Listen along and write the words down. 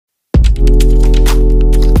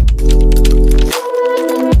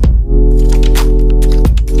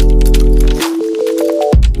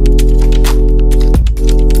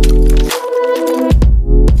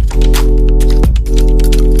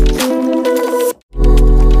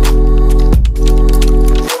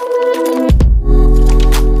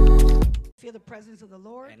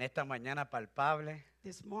esta mañana palpable.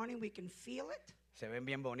 This morning we can feel it. Se ven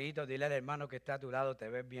bien bonitos. Dile al hermano que está a tu lado, te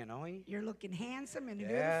ves bien hoy. You're looking handsome and Yeah.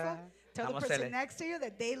 beautiful. Tell the Vamos a person hacerle. next to you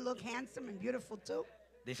that they look handsome and beautiful too.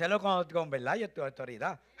 Díselo con verdad y tu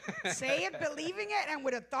autoridad. Say it, believing it, and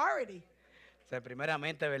with authority.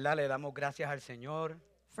 Primeramente, ¿verdad? Le damos gracias al Señor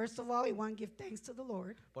First of all, we want to give thanks to the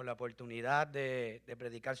Lord por la oportunidad de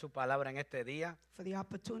predicar su palabra en este día. for the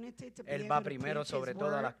opportunity to be Él able va to primero preach sobre His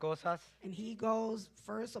todas las word. cosas. And He goes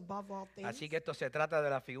first above all things. Así que esto se trata de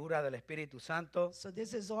la figura del Espíritu Santo. So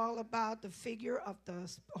this is all about the figure of the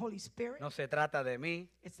Holy Spirit. No se trata de mí.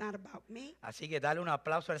 It's not about me. Así que dale un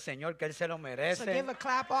aplauso al Señor que Él se lo So merece. give a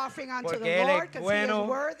clap offering unto Porque the Él es Lord because He bueno. is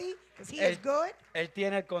worthy, because He Él- is good. Él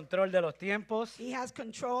tiene el control de los tiempos He has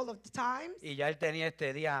control of the times. y ya Él tenía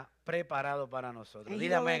este día preparado para nosotros. And He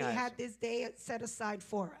Dile amén already a had eso. this day set aside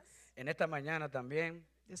for us. En esta mañana también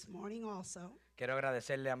This morning also, quiero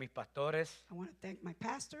agradecerle a mis pastores, I want to thank my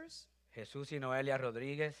pastors, Jesús y Noelia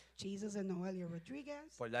Rodríguez, Jesus and Noelia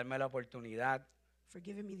Rodriguez, por darme la oportunidad for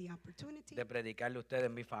giving me the opportunity de predicarle a ustedes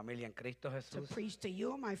mi familia en Cristo to Jesús. preach to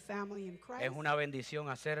you, my family in Christ. Es una bendición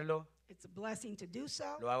hacerlo, It's a blessing to do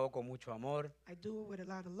so. lo hago con mucho amor I do it with a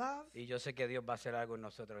lot of love. y yo sé que Dios va a hacer algo en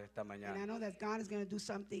nosotros esta And I mañana. know that God is going to do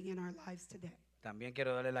something in our lives today. También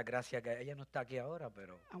quiero darle las gracias que ella no está aquí ahora,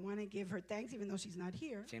 pero I want to give her thanks even though she's not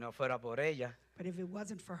here. si no fuera por ella, But if it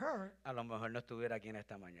wasn't for her, a lo mejor no estuviera aquí en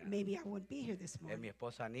esta mañana. maybe I wouldn't be here this Es mi morning.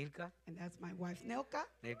 esposa Nilka, And that's my wife, Nilka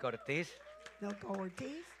Ortiz.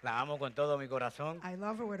 Ortiz. La amo con todo mi corazón I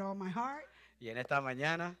love her with all my heart. y en esta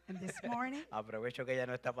mañana And this morning, aprovecho que ella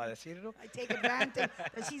no está para decirlo, I take advantage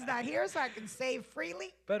that she's not here so I can say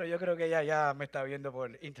freely. pero yo creo que ella ya me está viendo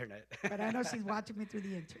por internet. But I know she's watching me through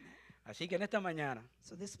the internet. Así que en esta mañana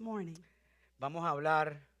So this morning, vamos a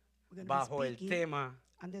hablar we're going to be bajo el speaking tema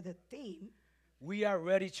under the theme, We are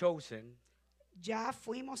already chosen Ya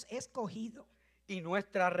fuimos escogidos. y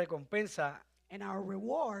nuestra recompensa And our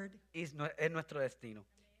reward es nuestro destino.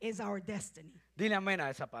 is our destiny. Dile amén a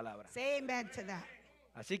esa palabra. Say amen to that.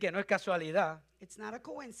 Así que no es casualidad It's not a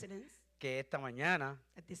coincidence que esta mañana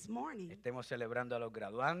that this morning estemos celebrando a los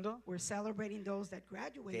graduandos, we're celebrating those that que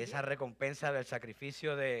graduated, esa recompensa del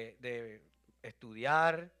sacrificio de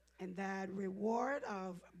estudiar, and that reward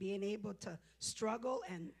of being able to struggle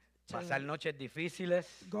and pasar to noches difíciles,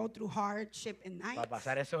 go through hardship and para nights,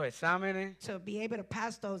 pasar esos exámenes, to be able to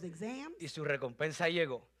pass those exams, y su recompensa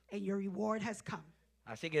llegó. and your reward has come.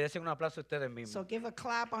 Así que dense un aplauso a ustedes mismos. So give a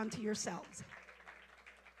clap unto yourselves.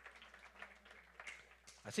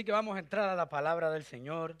 Así que vamos a entrar a la palabra del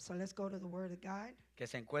Señor, So let's go to the Word of God que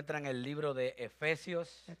se encuentra en el libro de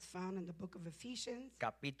Efesios, that's found in the book of Ephesians,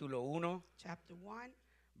 capítulo 1, chapter 1,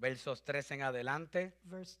 versos 3 en adelante.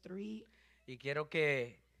 verse 3. Y quiero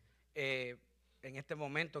que en este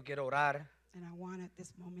momento quiero orar And I want at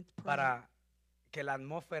this moment to pray para que la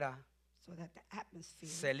atmósfera so that the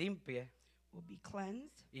atmosphere se limpie will be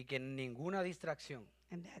cleansed y que ninguna distracción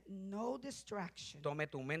and that no distraction tome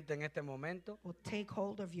tu mente en este momento, will take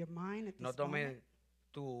hold of your mind at this no moment. tome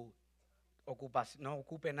tu ocupación, no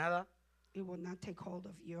ocupe nada, It will not take hold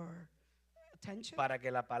of your attention para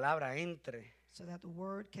que la palabra entre so that the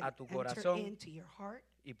word can a tu enter corazón into your heart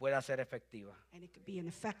y pueda ser efectiva, and it could be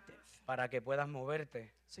effective. para que puedas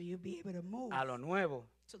moverte So you'll be able to move a lo nuevo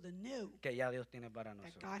to the new que ya Dios tiene para that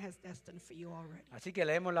nosotros. God has destined for you already. Así que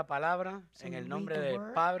leemos la palabra So en we el read nombre the del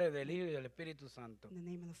word. Padre, del Hijo y del Espíritu Santo. In the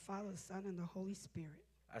name of the Father, the Son, and the Holy Spirit.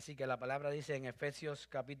 Así que la palabra dice en Efesios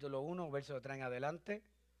capítulo 1, verso 3 en adelante: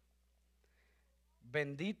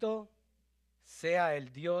 Bendito sea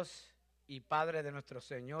el Dios y Padre de nuestro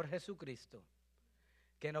Señor Jesucristo,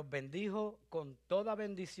 que nos bendijo con toda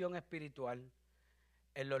bendición espiritual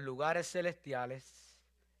en los lugares celestiales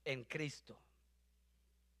en Cristo,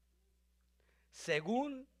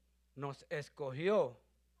 según nos escogió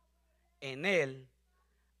en Él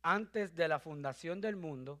antes de la fundación del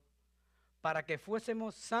mundo, para que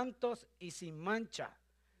fuésemos santos y sin mancha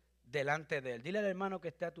delante de Él. Dile al hermano que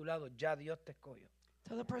esté a tu lado, ya Dios te escogió.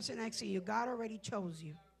 Tell the person next to you, God already chose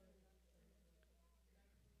you.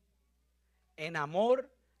 En amor,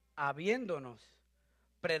 habiéndonos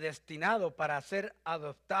predestinado para ser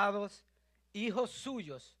adoptados hijos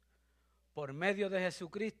suyos por medio de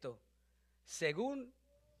Jesucristo, según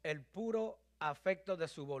el puro afecto de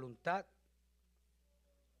su voluntad,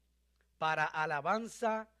 para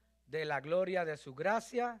alabanza de la gloria de su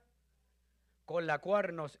gracia, con la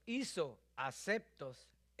cual nos hizo aceptos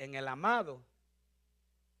en el amado,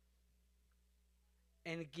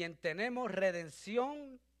 en quien tenemos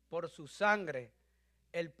redención por su sangre,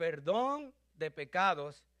 el perdón de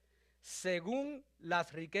pecados, según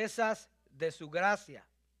las riquezas de su gracia,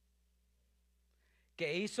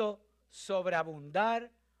 que hizo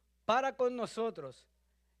sobreabundar para con nosotros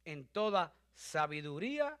en toda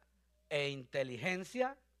sabiduría e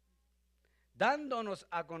inteligencia, dándonos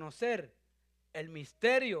a conocer el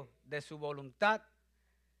misterio de su voluntad,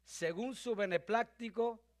 según su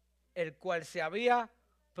benepláctico, el cual se había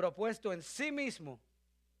propuesto en sí mismo,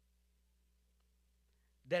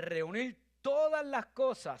 de reunir todas las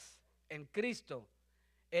cosas en Cristo,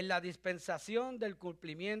 en la dispensación del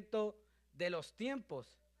cumplimiento de los tiempos,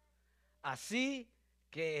 así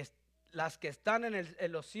que las que están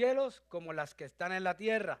en los cielos como las que están en la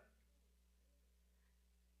tierra.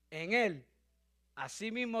 En él,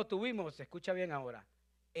 asimismo tuvimos, escucha bien ahora,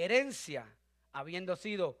 herencia, habiendo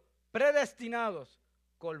sido predestinados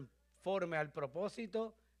conforme al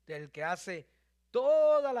propósito del que hace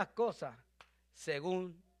todas las cosas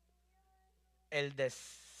según el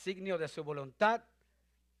designio de su voluntad,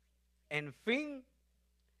 en fin,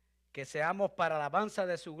 que seamos para la alabanza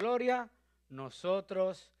de su gloria,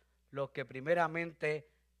 nosotros los que primeramente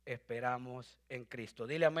esperamos en Cristo.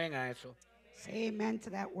 Dile amén a eso. Say amen to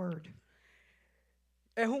that word.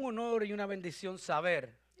 Es un honor y una bendición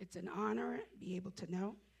saber It's an honor to be able to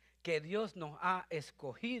know que Dios nos ha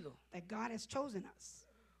escogido that God has chosen us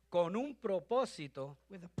con un propósito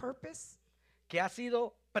with a purpose que ha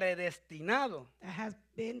sido predestinado that has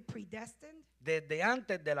been predestined desde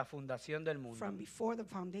antes de la fundación del mundo. from before the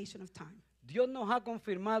foundation of time. Dios nos ha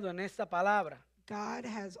confirmado en esta palabra God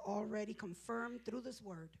has already confirmed through this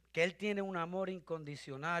word que Él tiene un amor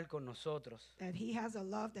incondicional con nosotros. that he has a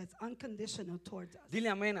love that's unconditional towards us. Dile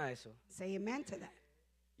amén a eso. Say amen to that.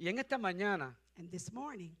 Y en esta mañana And this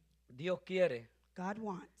morning, Dios quiere God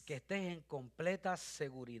wants que estés en completa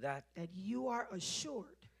seguridad that you are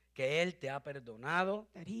assured que Él te ha perdonado,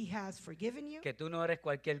 that he has forgiven you, que tú no eres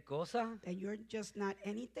cualquier cosa, that you're just not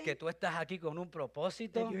anything, que tú estás aquí con un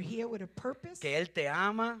propósito, that you're here with a purpose, que Él te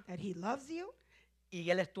ama that he loves you, y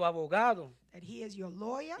Él es tu abogado that he is your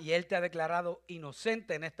lawyer, y Él te ha declarado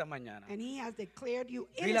inocente en esta mañana. and he has declared you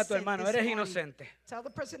Dile a tu innocent hermano, this eres morning. inocente. Tell the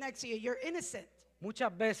person next to you, you're innocent.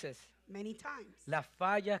 Muchas veces Many times, las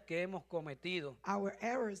fallas que hemos cometido our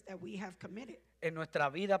errors that we have committed en nuestra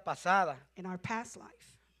vida pasada in our past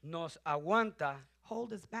life nos aguanta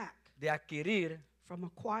hold us back de adquirir from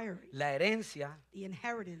acquiring la herencia, the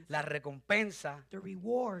inheritance, la recompensa the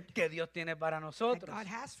reward que Dios tiene para that nosotros. God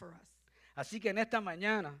has for us. Así que en esta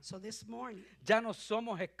mañana So this morning, ya no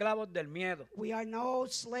somos esclavos del miedo, we are no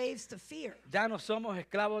slaves to fear. ya no somos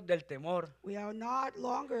esclavos del temor, We are not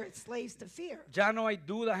longer slaves to fear. ya no hay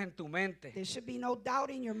dudas en tu mente, There should be no doubt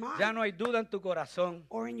in your mind ya no hay duda en tu corazón,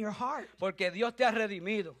 or in your heart, porque Dios te ha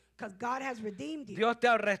redimido, because God has redeemed you. Dios te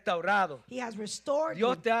ha restaurado, He has restored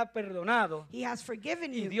Dios you. te ha perdonado He has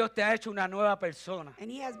forgiven y you. Dios te ha hecho una nueva persona.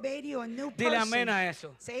 And he has made you a new Dile amén person. a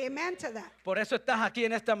eso. Say amen to that. Por eso estás aquí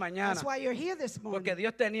en esta mañana, That's why you're here this porque morning.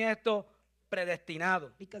 Dios tenía esto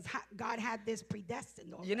predestinado. Because God had this predestined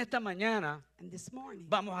Y already. en esta mañana And this morning,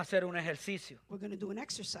 vamos a hacer un ejercicio. we're going to do an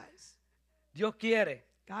exercise. Dios quiere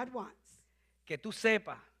God wants que tú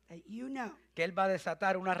sepas that you know que Él va a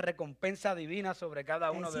desatar una recompensa divina sobre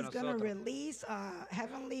cada uno that de he's going to nosotros. release a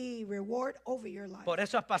heavenly reward over your life. Por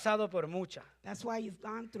eso has pasado por muchas. That's why you've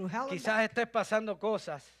gone through hell and Quizás back. estés pasando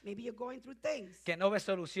cosas Maybe you're going through things que no ves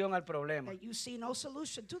solución al problema. that you see no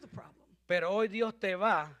solution to the problem. Pero hoy Dios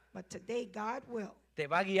But today God will te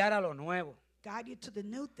va a guiar a lo nuevo. guide you to the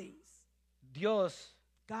new things. Dios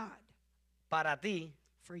God, para ti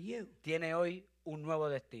for you, tiene hoy un nuevo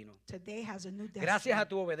destino. today has a new destiny. Gracias a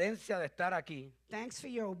tu obediencia de estar aquí Thanks for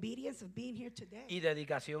your obedience of being here today y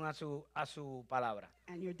dedicación a su palabra.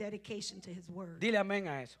 and your dedication to his word. Dile amén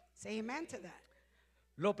a eso. Say amen to that.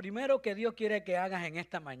 Lo primero que Dios quiere que hagas en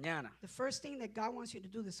esta mañana The first thing that God wants you to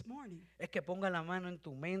do this morning es que pongas la mano en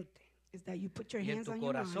tu mente is that you put your Y en hands tu on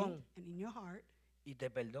your mind corazón. and in your heart y te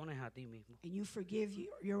perdones a ti mismo. and you forgive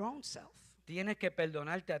your own self. Tienes que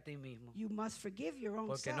perdonarte a ti mismo You must forgive your own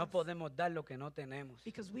porque self no podemos dar lo que no tenemos.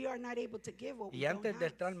 because we are not able to give what we Y antes don't de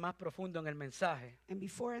have. entrar más profundo en el mensaje, And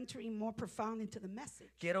before entering more profound into the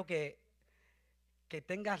message, quiero que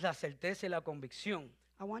tengas la certeza y la convicción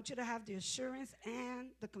I want you to have the assurance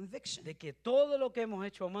and the conviction de que todo lo que hemos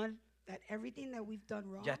hecho mal that everything that we've done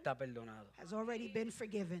wrong ya está perdonado. has already been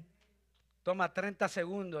forgiven. Toma 30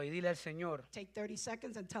 segundos y dile al Señor Take 30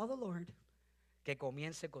 seconds and tell the Lord que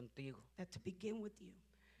comience contigo, that to begin with you,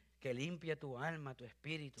 que limpie tu alma, tu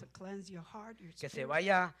espíritu, to cleanse your heart, your que se spirit,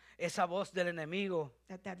 vaya esa voz del enemigo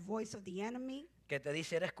that voice of the enemy que te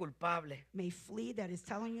dice eres culpable, may flee, that is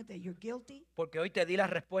telling you that you're guilty. porque hoy te di la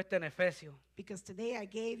respuesta en Efesios. Because today I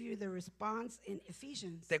gave you the response in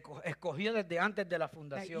Ephesians Te escogió desde antes de la that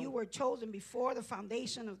you fundación. were chosen before the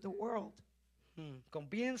foundation of the world.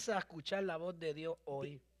 Comienza a escuchar la voz de Dios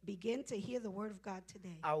hoy, Begin to hear the word of God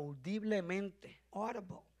today. audiblemente.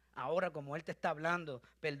 Audible. Ahora como Él te está hablando,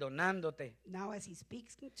 perdonándote, Now as he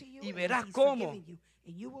speaks to you, Y and verás as he's cómo. forgiving you,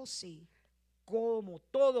 and you will see cómo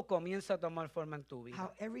todo comienza a tomar forma en tu vida.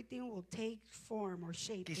 how everything will take form or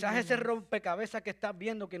shape. in Quizás your ese life. rompecabezas que estás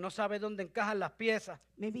viendo que no sabes dónde encajan las piezas.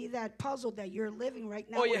 Maybe that puzzle that you're living right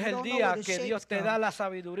now, Hoy where es you el don't know día where the que shapes Dios te go. da la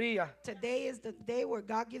sabiduría Today is the day where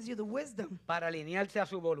God gives you the wisdom para alinearse a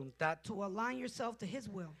su voluntad. to align yourself to his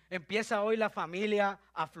will. Empieza hoy la familia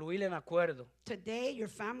a fluir en acuerdo. Today your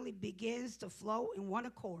family begins to flow in one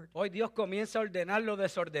accord. Hoy Dios comienza a ordenar lo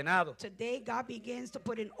desordenado. Today God begins to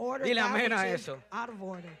put in order Dile that amén a which is eso. out of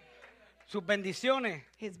order. Sus bendiciones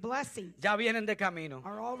His blessings ya vienen de camino.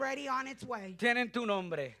 are already on its way. Tienen tu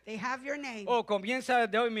nombre. They have your name. Oh, comienza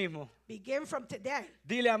desde hoy mismo. Begin from today.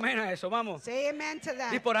 Dile amén a eso, vamos. Say amen to Y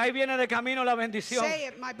that. por ahí viene de camino la bendición. Say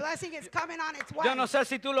it. My blessing is coming on its way. Yo no sé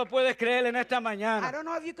si tú lo puedes creer en esta I mañana, don't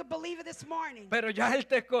know if you could believe it this morning, pero ya Él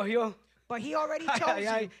te escogió. but he already Ay, chose ay,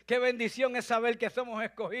 ay, you. qué bendición es saber que somos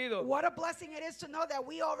escogidos What a blessing it is to know that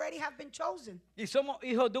we already have been chosen. y somos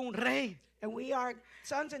hijos de un rey. And we are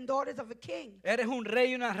sons and daughters of a king. Eres un rey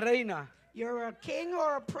y una reina. You're a king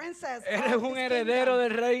or a princess. Eres of un this heredero kingdom.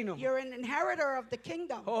 del reino. You're an inheritor of the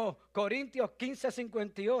kingdom. Oh, Corintios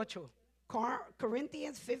 15:58.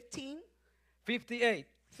 Corinthians 15, 58.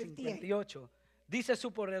 58. Dice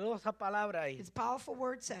su poderosa palabra ahí. his powerful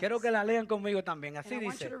word says. Quiero que la lean conmigo también. And Así I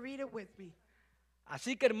want you dice. to read it with me.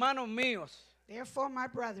 Así que hermanos míos, Therefore, my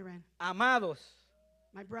brethren, amados,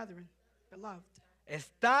 beloved,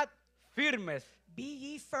 estad firmes be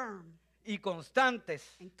ye firm y constantes,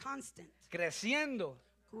 and constant, creciendo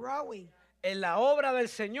growing en la obra del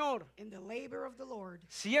Señor, in the labor of the Lord,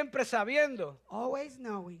 siempre sabiendo always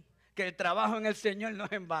knowing que el trabajo en el Señor no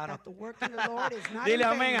es en vano. that the work in the Lord is not Dile in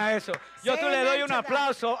amén vain. a eso. Yo Say tú le amen doy un to that.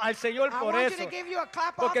 aplauso al Señor I por want eso. you to give you a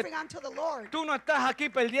clap Porque offering unto the Lord, Tú no estás aquí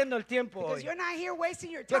perdiendo el tiempo because hoy. you're not here wasting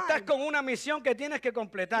your Tú estás time. con una misión que tienes que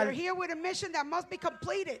completar. You're here with a mission that must be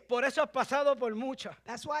completed. Por eso has pasado por muchas.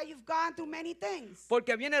 That's why you've gone through many things,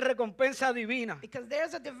 Porque viene recompensa divina. because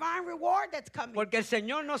there's a divine reward that's coming, Porque el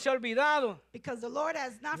Señor no se ha olvidado because the Lord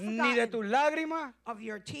has not ni de tus forgotten lágrimas, of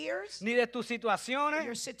your tears, ni de tus your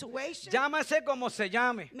situaciones. situation. Llámese como se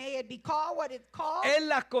llame. May it be called what it's called. Él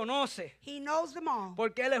las conoce. He knows them all,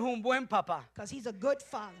 Porque Él es un buen papá. because he's a good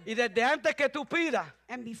father. Y desde antes que tú pidas,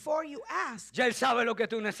 And before you ask, ya Él sabe lo que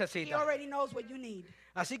tú he necesitas. already knows what you need.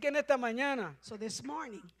 Así que en esta mañana So this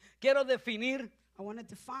morning, quiero definir I want to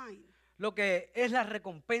define lo que es la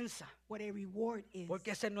recompensa. what a reward is,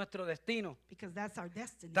 Porque ese es nuestro destino. because that's our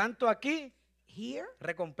destiny. Tanto aquí, Here,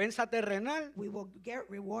 recompensa terrenal, we will get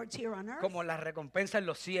rewards here on earth como la recompensa en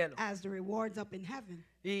los cielos. as the rewards up in heaven.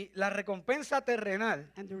 Y la recompensa terrenal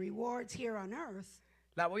And the rewards here on earth,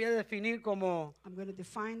 la voy a definir como, I'm going to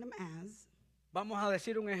define them as, vamos a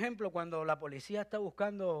decir un ejemplo, cuando la policía está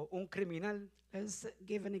buscando un criminal. let's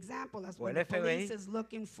give an example. That's O when el the police FBI is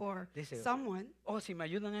looking for dice, someone. Oh, si me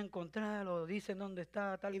ayudan a encontrarlo, dicen dónde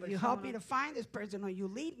está tal If you help me persona. to find this person, or you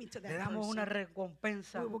lead me to Le that damos una person,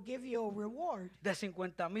 recompensa we will give you a reward, de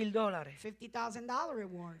 $50,000. $50,000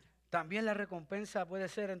 reward. También la recompensa puede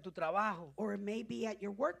ser en tu trabajo. Or it may be at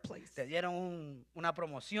your workplace. Te dieron una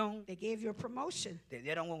promoción, They gave you a promotion. te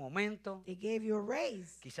dieron un aumento, They gave you a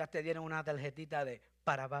raise. quizás te dieron una tarjetita de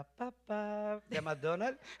para pa, pa, pa, de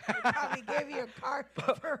McDonald's Probably gave you a card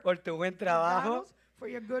for por tu buen trabajo. McDonald's for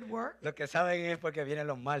your good work. Lo que saben es porque vienen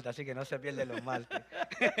los martes, así que no se pierden los martes.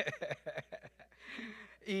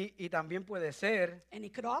 y también puede ser And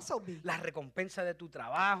it could also be la recompensa de tu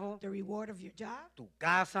trabajo, the reward of your job, tu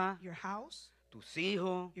casa, your house, tus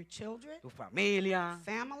hijos, your children, tu familia.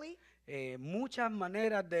 family. Muchas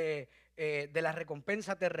maneras de la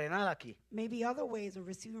recompensa terrenal aquí. Maybe other ways of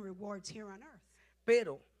receiving rewards here on earth.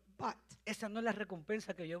 Pero But esa no es la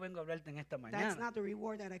recompensa que yo vengo a hablarte en esta that's mañana. not the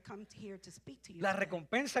reward that I come here to speak to you. La today.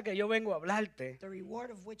 recompensa que yo vengo a hablarte The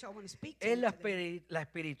reward of which I want to speak to es you la, today la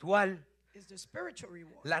espiritual, is the spiritual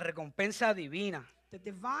reward, la recompensa divina. the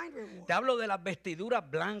divine reward. Te hablo de las vestiduras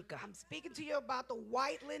blancas. I'm speaking to you about the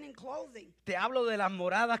white linen clothing. Te hablo de las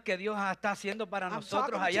moradas que Dios está haciendo para I'm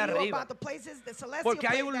nosotros talking allá to you arriba. about the places, the celestial Porque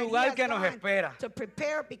hay place un that he lugar has que nos gone espera. to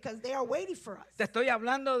prepare, because they are waiting for us. Te estoy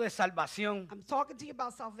hablando de salvación. I'm talking to you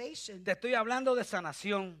about salvation. Te estoy hablando de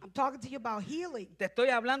sanación. I'm talking to you about healing. Te estoy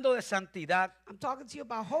hablando de santidad. I'm talking to you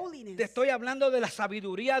about holiness. Te estoy hablando de la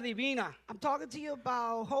sabiduría divina I'm talking to you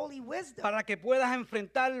about holy wisdom, para que puedas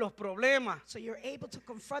enfrentar los problemas so you're able able to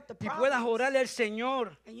confront the y puedas problems, orarle al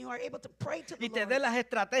Señor and you are able to pray to the y te Lord dé las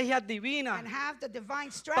estrategias divinas and have the divine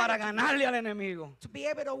para strategy ganarle al enemigo. to be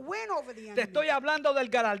able to win over the Te enemy. estoy hablando del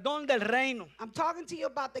galardón del reino. I'm talking to you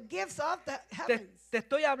about the gifts of the Te, heavens te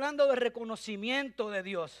estoy hablando del reconocimiento de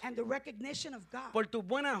Dios and the recognition of God por tus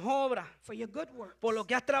buenas obras, for your good works, por lo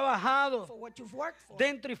que has trabajado for what you've worked for,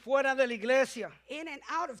 dentro y fuera de la iglesia. in and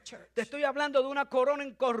out of church. Te estoy hablando de una corona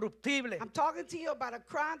incorruptible. I'm talking to you about a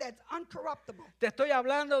crown that's uncorruptible. Te estoy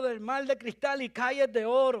hablando del mar de cristal y calles de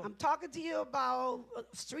oro. I'm talking to you about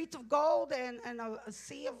streets of gold and a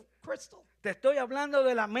sea of crystal. Te estoy hablando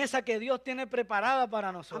de la mesa que Dios tiene preparada para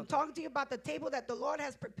I'm nosotros. talking to you about the table that the Lord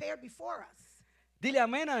has prepared before us. Dile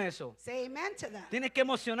amén a eso. Say amen to that. Tienes que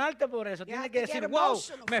emocionarte por eso. You Tienes have que to get decir, wow,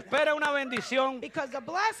 emotional me for that. espera una bendición. Because the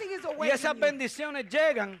blessing is Y awaiting esas you. bendiciones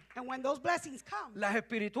llegan, And when those blessings come, las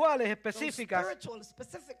espirituales those específicas, spiritual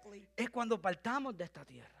specifically, es cuando partamos de esta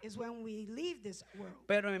tierra. is when we leave this world.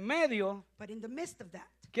 Pero en medio, But in the midst of that,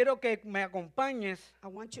 quiero que me acompañes I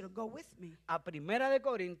want you to go with me a 1 de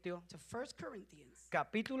Corintios, to 1 Corinthians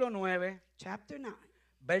capítulo 9, chapter 9,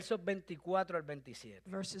 versos 24 al 27.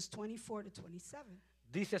 verses 24 to 27.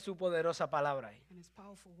 Dice su poderosa palabra ahí. And his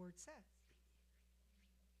powerful word says,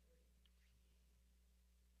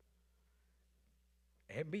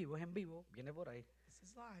 Es en vivo, viene por ahí. this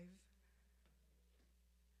is live.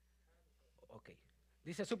 Ok.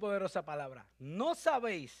 Dice su poderosa palabra. ¿No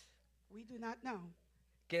sabéis We do not know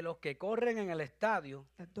que los que corren en el estadio,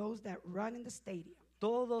 that those that run in the stadium,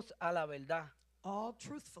 todos a la verdad, all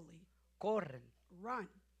truthfully corren, run,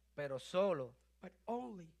 pero solo but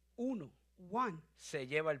only uno one se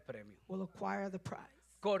lleva el premio? will acquire the prize.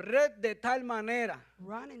 Corred de tal manera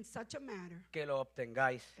Run in such a manner que lo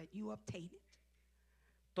obtengáis. that you obtain it.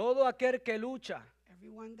 Todo aquel que lucha,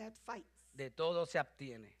 Everyone that fights de todo se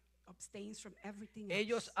abstiene. abstains from everything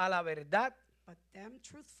Ellos else, a la verdad but them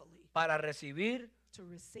truthfully para recibir to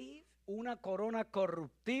receive una corona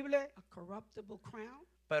corruptible, a corruptible crown,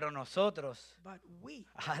 pero nosotros, but we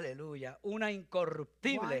aleluya, una one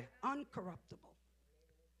incorruptible. uncorruptible.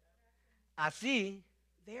 Así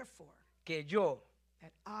Therefore, que yo,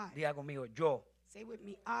 that I, diga conmigo, yo, say with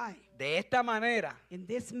me, I, de esta manera in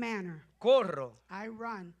this manner, corro, I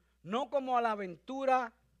run, no como a la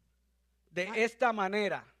aventura de Not- esta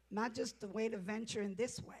manera, not just the way to venture in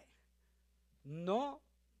this way. no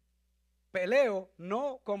peleo,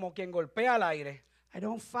 no como quien golpea al aire, I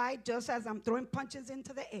don't fight just as I'm throwing punches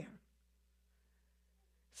into the air,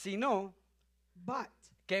 sino but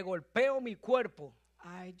que golpeo mi cuerpo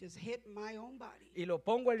I just hit my own body y lo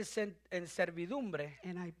pongo en servidumbre.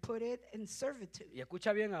 and I put it in servitude. Y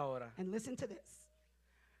escucha bien ahora, And listen to this.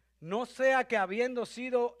 no sea que habiendo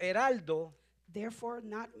sido heraldo Therefore,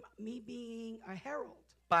 not me being a herald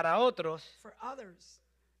para otros, for others,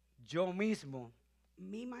 yo mismo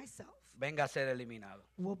me myself venga a ser eliminado.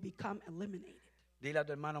 will become eliminated. Dile a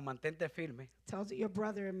tu hermano, mantente firme, Tells your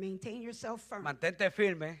brother, maintain yourself firm. mantente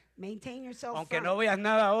firme. Maintain yourself Aunque firm. no veas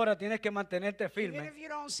nada ahora, tienes que mantenerte Even firme. if you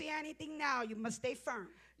don't see anything now, you must stay firm.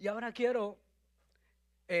 Y ahora quiero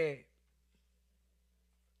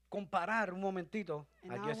comparar un momentito.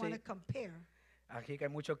 And Aquí, now I want to sí, compare. aquí que hay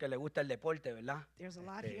muchos que les gusta el deporte, ¿verdad? There's a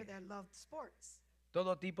lot Este, here that love sports.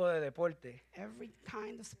 Todo tipo de deporte Every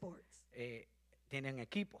kind of sports. tienen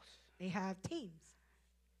equipos. They have teams.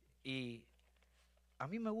 Y a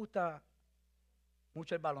mí me gusta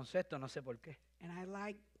mucho el baloncesto, no sé por qué. And I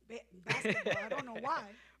like basketball. I don't know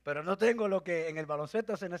why, Pero no tengo lo que en el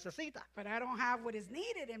baloncesto se necesita, but I don't have what is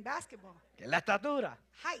needed in basketball. que es la estatura.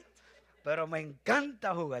 Height. Pero me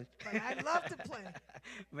encanta jugar. But I love to play.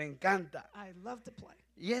 Me encanta. I love to play.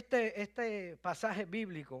 Y este pasaje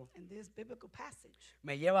bíblico And this biblical passage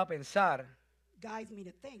me lleva a pensar guides me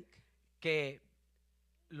to think que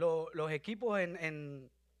los equipos en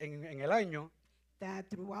el año that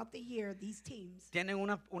throughout the year, these teams, tienen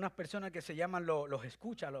unas personas que se llaman los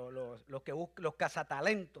escuchas, los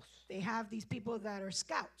cazatalentos. they have these people that are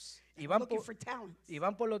scouts Y van looking por- for talents. Y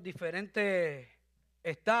van por los diferentes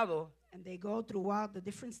estados And they go throughout the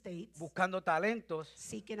different states buscando talentos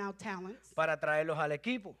seeking out talents para traerlos al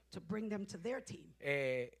equipo. to bring them to their team.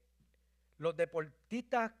 Los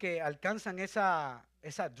deportistas que alcanzan esa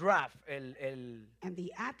draft, And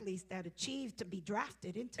the athletes that achieve to be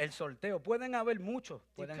drafted into el sorteo, pueden haber muchos,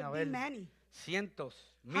 there pueden could haber be many, cientos,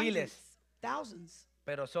 hundreds, miles, thousands,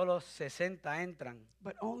 pero solo 60 entran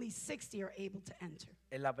but only 60 are able to enter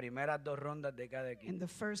en las primeras 2 rondas de cada equipo. in the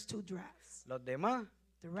first 2 drafts. Los demás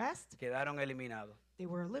The rest, quedaron eliminados. they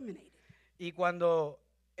were eliminated. Y cuando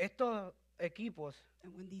estos equipos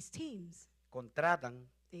And when these teams, contratan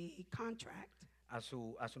they contract a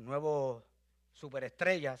su nuevo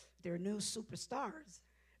superestrellas, They're new superstars.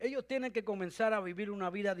 ellos tienen que comenzar a vivir una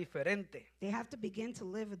vida diferente. They have to begin to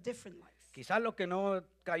live a different life. Quizás los que no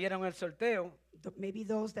cayeron en el sorteo Maybe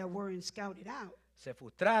those that weren't scouted out, se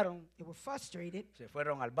frustraron, they were frustrated. se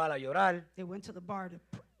fueron al bar a llorar, They went to the bar to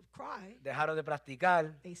cry. dejaron de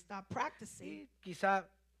practicar. They stopped practicing. Y quizás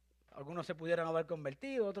algunos se pudieron haber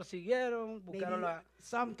convertido, otros siguieron, Maybe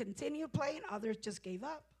some continued playing, others just gave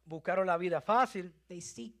up. buscaron la vida fácil. They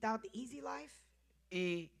seeked out the easy life.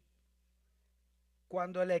 Y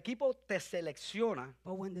cuando el equipo te selecciona,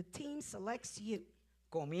 But when the team selects you,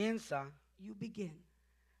 comienza you begin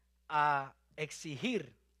a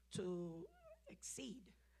exigir to exceed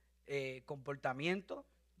comportamiento,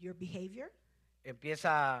 your behavior.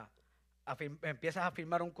 empiezas a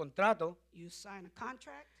firmar un contrato You sign a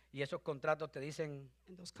contract, y esos contratos te dicen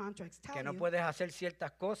and those contracts tell que no you puedes hacer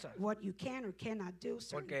ciertas cosas what you can or cannot do certain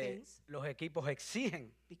porque things, los equipos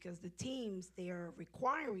exigen, because the teams, they are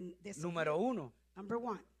requiring this. of número you. uno, Number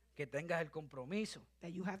one, que tengas el compromiso.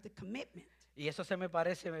 that you have the commitment. Y eso se me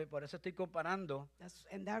parece, por eso estoy comparando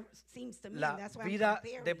And that seems to me, la that's why I'm vida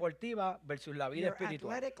comparing deportiva versus la vida your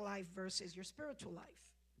espiritual. athletic life versus your spiritual life.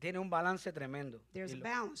 Tiene un balance tremendo. There's Y a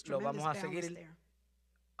balance, lo tremendous vamos a balance seguir there.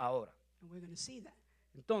 ahora. And we're going to see that.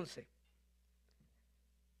 Entonces,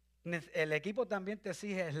 el equipo también te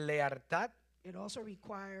exige lealtad, It also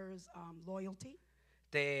requires loyalty,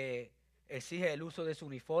 te exige el uso de su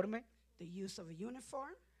uniforme, the use of a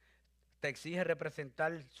uniform. te exige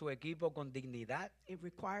representar su equipo con dignidad, It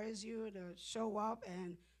requires you to show up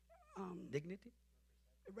and dignity,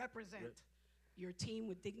 represent your team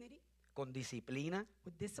with dignity, con disciplina,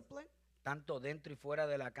 with discipline, tanto dentro y fuera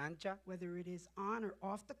de la cancha. whether it is on or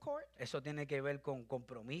off the court. Eso tiene que ver con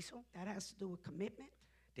compromiso, That has to do with commitment.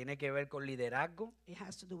 tiene que ver con liderazgo. It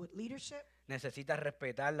has to do with leadership. Necesitas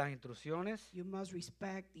respetar las instrucciones, You must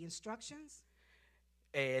respect the instructions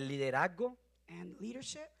el liderazgo, and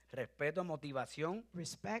leadership, respeto, motivación.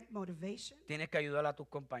 respect, motivation. Tienes que ayudar a tus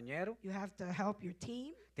compañeros. You have to help your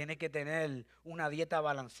team. Tienes que tener una dieta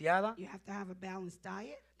balanceada. You have to have a balanced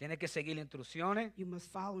diet. Tienes que seguir instrucciones. You must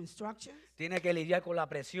follow instructions. Tienes que lidiar con la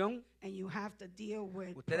presión. And you have to deal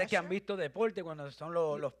with Ustedes que han pressure. visto deporte cuando son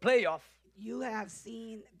los playoffs, You have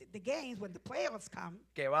seen the games when the playoffs come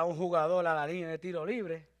que va un jugador a la línea de tiro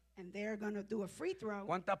libre. and they're going to do a free throw.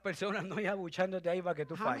 ¿Cuántas personas no hay abuchándote ahí para que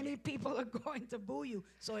tú How many falles? people are going to boo you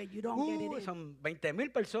so that you don't get it in? Son 20,000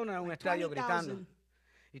 personas en un Like estadio 20,000. gritando.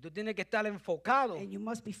 Y tú tienes que estar enfocado And you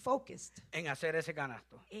must be focused en hacer ese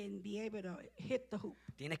canasto. and be able to hit the hoop.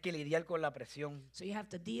 Tienes que lidiar con la presión. So you have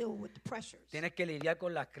to deal with the pressures. Tienes que lidiar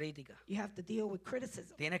con las críticas. You have to deal with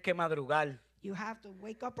criticism. Tienes que madrugar. You have to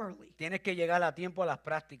wake up early. Tienes que llegar a tiempo a las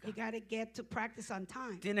prácticas. You got to get to practice on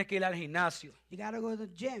time. Tienes que ir al gimnasio. You got to go to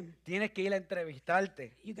the gym. Tienes que ir a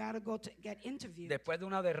entrevistarte. You got to go to get interviewed. Después de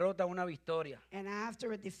una derrota, una victoria. And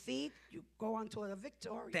after a defeat, you go on to a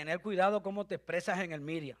victory. Tener cuidado cómo te expresas en el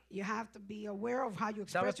media. You have to be aware of how you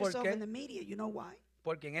 ¿Sabes express por yourself qué? in the media. You know why?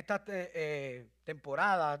 Porque en estas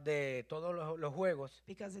temporadas de todos los juegos,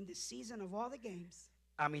 Because in the season of all the games,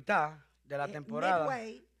 a mitad de la temporada,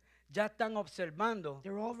 midway, ya están observando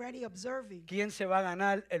they're already observing quién se va a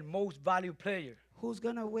ganar el Most Value Player. who's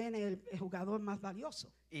going to win el jugador más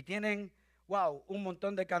valioso. Y tienen, wow, un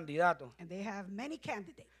montón de candidatos. And they have many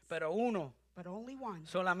candidates, Pero uno but only one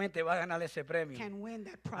solamente va a ganar ese premio. can win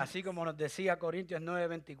that prize. Así como nos decía Corintios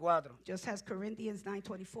 9:24. Just as Corinthians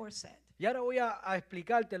 9:24 said. Y ahora voy a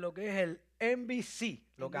explicarte lo que es el MVC.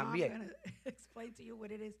 Lo And now I'm cambié. gonna explain to you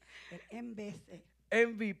what it is, el MVC.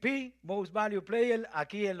 MVP, Most Value Player,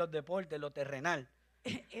 aquí en los deportes, lo terrenal.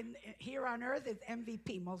 Here on earth is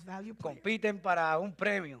MVP, most valuable player. Compiten para un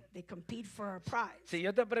premio. They compete for a prize. Si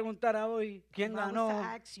yo te preguntara hoy quién If I was to ganó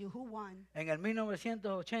ask you who won en el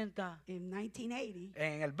 1980 in 1980,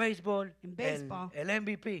 en el béisbol, In baseball. el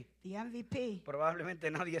MVP, the MVP, probablemente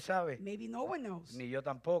nadie sabe, maybe no one knows. ni yo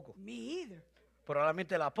tampoco. Me either.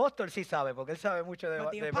 Probablemente el apóstol sí sabe, porque él sabe mucho de,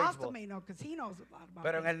 But the de apostle béisbol. may know because he knows a lot about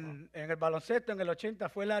Pero baseball. en el baloncesto, en el 80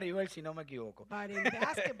 fue Larry Bird, si no me equivoco. But in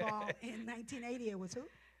basketball in 1980, it was who?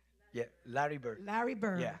 Yeah, Larry Bird. Larry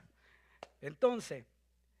Bird. Yeah. Entonces,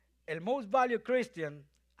 el Most Value Christian,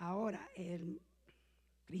 Ahora, el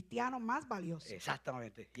cristiano más valioso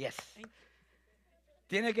exactamente, yes, Thank you.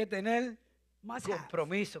 tiene que tener must have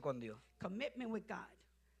compromiso con Dios. commitment with God.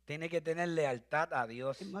 Tiene que tener lealtad a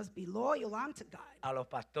Dios, It must be loyal unto God, a los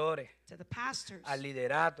pastores, to the pastors, al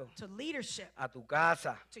liderato, to leadership, a tu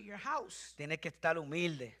casa. to your house. Tienes que estar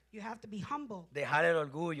humilde, You have to be humble. dejar el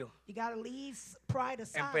orgullo, You got to leave pride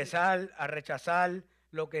aside. empezar a rechazar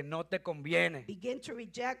lo que no te conviene. Begin to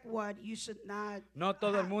reject what you should not No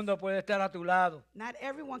todo el have. mundo puede estar a tu lado, Not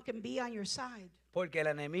everyone can be on your side porque el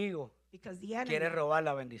enemigo because the enemy quiere robar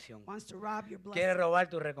la bendición, wants to rob your quiere blessing. robar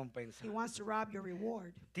tu recompensa. He wants to rob your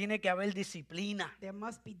reward. Tiene que haber disciplina, There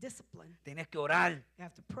must be discipline. tienes que orar, You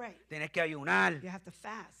have to pray. tienes que ayunar, You have to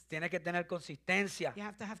fast. tienes que tener consistencia, You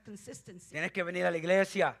have to have consistency. tienes que venir a la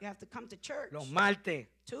iglesia You have to come to church. los martes,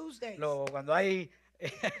 Tuesdays. cuando hay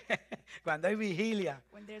cuando hay vigilia,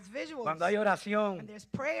 When there's visuals. cuando hay When oración, there's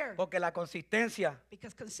prayer. porque la consistencia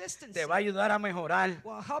Because consistency te va a ayudar a mejorar,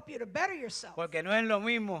 will help you to better yourself. porque no es lo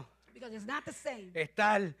mismo Because it's not the same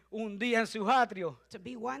estar un día en sus atrios to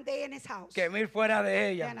be one day in his house que 1000 fuera de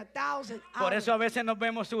than ella. 1,000 Por eso a out. veces no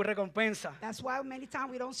vemos su recompensa. That's why many times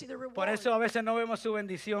we don't see the reward. Por eso a veces no vemos su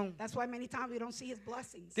bendición. That's why many times we don't see his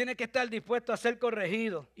blessings. Tiene que estar dispuesto a ser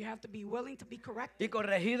corregido. You have to be willing to be Y corrected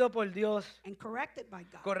corregido por Dios. and corrected by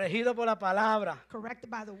God. Corregido por la palabra. Corrected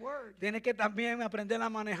by the word. Tienes que también aprender a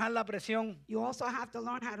manejar la presión. You also have to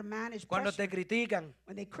learn how to manage Cuando pressure te critican.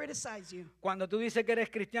 when they criticize you. Cuando tú dices que eres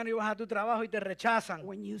cristiano y vas a tu trabajo y te rechazan.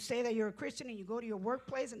 When you say that you're a Christian and you go to your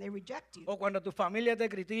workplace and they reject you. O cuando tu familia te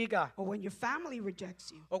critica. Or when your family rejects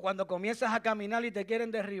you. O cuando comienzas a caminar y te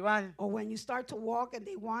quieren derribar. Or when you start to walk and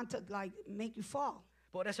they want to like make you fall.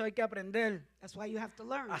 Por eso hay que aprender That's why you have to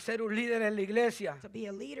learn a ser un líder en la iglesia to be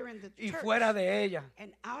a leader in the y church fuera de ella.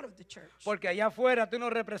 and out of the church. Porque allá afuera tú no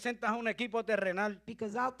representas a un equipo terrenal.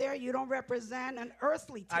 Because out there you don't represent an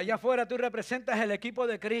earthly team. Allá afuera tú representas el equipo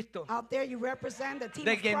de Cristo. Out there you represent the team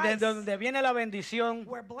De of Christ, donde viene la bendición.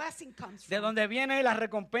 where blessing comes De from, donde viene la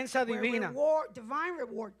recompensa where divina. divine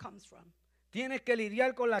reward comes from. Tienes que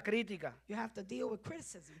lidiar con la crítica. You have to deal with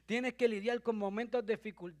criticism. Tienes que lidiar con momentos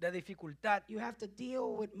de dificultad. You have to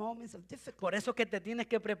deal with moments of difficulty. Por eso es que te tienes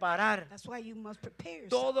que preparar That's why you must prepare yourself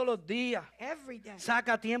todos los días. every day.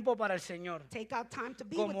 Saca tiempo para el Señor. Take out time to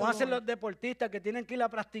be with Como the hacen Lord. los deportistas que tienen que ir a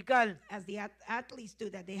practicar. As the athletes do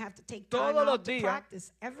that, they have to take Todos time los out to días.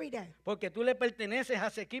 practice every day. Porque tú le perteneces a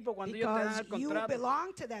ese equipo cuando ellos te dan Because el you contrato.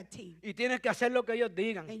 belong to that team. Y tienes que hacer lo que ellos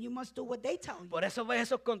digan. And you must do what they tell you. Por eso ves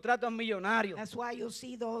esos contratos millonarios. That's why you'll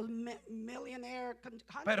see those millionaire Pero el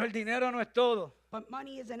contracts. dinero no es todo. But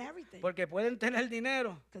money isn't everything. Porque pueden tener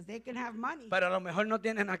dinero, Because they can have money, pero a lo mejor no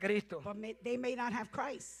tienen a Cristo. but they may not have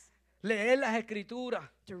Christ. Leer las escrituras.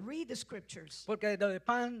 To read the scriptures. Porque de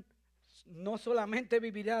pan no solamente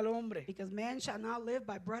vivirá el hombre. Because man shall not live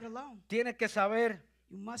by bread alone. Tienes que saber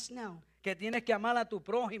You must know que tienes que amar a tu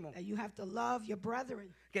prójimo. that you have to love your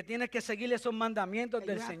brethren. Que tienes que seguir esos mandamientos That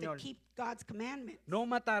you del have to Señor. keep God's commandments. No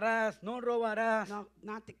matarás, no robarás.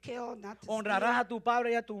 Not to kill, not to Honrarás a steal. tu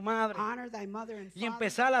padre y a tu madre. Honor thy mother and Y father.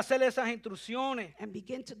 empezar a hacer esas instrucciones And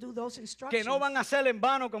begin to do those que instructions no van a ser en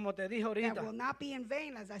vano, como te dije that ahorita. will not be in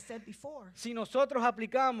vain, as I said before. Si nosotros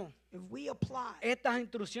aplicamos If we apply estas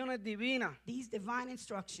instrucciones divinas these divine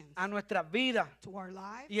instructions a nuestras vidas to our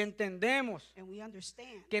lives, y entendemos and we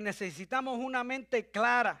understand que necesitamos una mente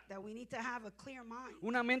clara, that we need to have a clear mind,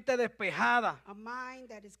 una mente despejada, a mind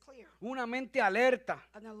that is clear, una mente alerta,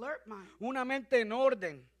 an alert mind, una mente en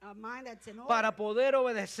orden a mind that's in order para poder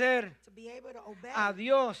obedecer to be able to obey a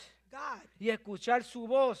Dios God y escuchar su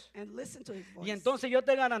voz. and listen to his voice. Y entonces yo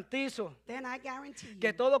te garantizo Then I guarantee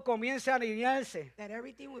que you todo comience a alinearse that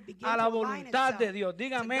everything will begin a la to align voluntad de itself Dios. to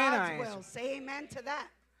Diga amén a God's will. eso. Say amen to that.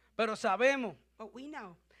 Pero sabemos But we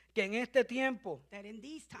know que en este tiempo that in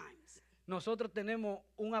these times nosotros tenemos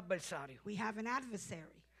un adversario. we have an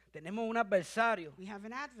adversary. Tenemos un adversario We have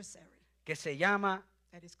an adversary que se llama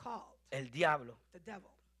that is called el diablo, the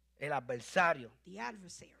devil, el adversario. the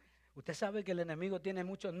adversary. Usted sabe que el enemigo tiene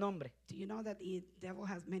muchos nombres. Do you know that the devil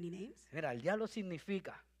has many names? Mira, el diablo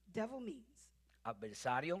significa Devil means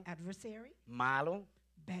adversario, adversary, malo,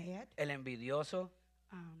 bad, el envidioso,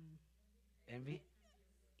 um, envi-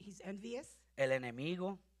 he's envious, el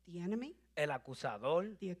enemigo, the enemy, el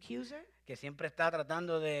acusador, the accuser. que siempre está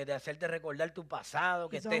tratando de hacerte recordar tu pasado,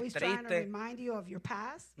 que He's estés always trying to triste. remind you of your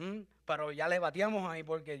past. Pero ya le batíamos ahí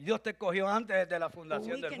porque Dios te escogió antes desde la But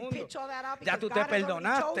fundación we del can mundo. pitch all that out Ya because tú God te has already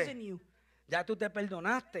perdonaste. chosen you. Ya tú te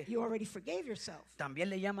perdonaste. You already forgave yourself. También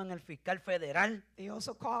le llaman el fiscal federal They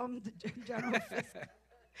also call him the general fiscal.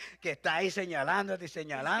 que está ahí señalándote y He's just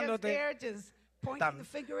señalándote. there just pointing Tam- the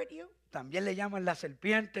finger at you. También le llaman la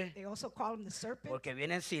serpiente They also call him the serpent porque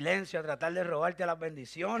viene en silencio a tratar de robarte las because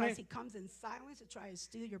bendiciones. he comes in silence to try to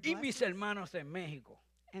steal your Y mis blessings. hermanos en México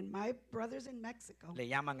And my brothers in Mexico, le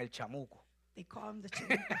llaman el chamuco. they call him the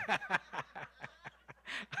chimuco.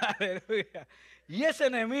 Aleluya. Y ese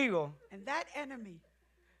enemigo And that enemy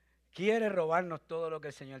quiere robarnos todo lo que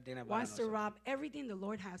el Señor tiene para wants to nosotros. rob everything the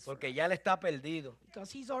Lord has for Porque us ya le está perdido.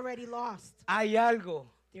 because he's already lost. Hay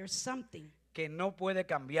algo There's something que no puede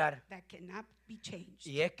cambiar, that cannot be changed.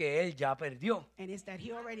 y es que él ya perdió. And it's that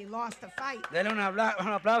he already lost the fight. Denle un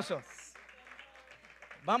aplauso.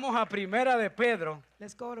 Vamos a Primera de Pedro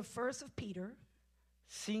Let's go to 1 of Peter,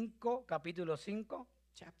 5, capítulo 5,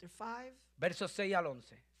 chapter 5, versos 6 al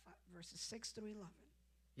 11. verses 6 through 11.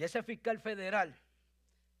 Y ese fiscal federal,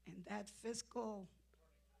 And that fiscal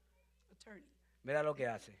attorney, mira lo que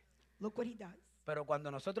hace. look what he does. Pero cuando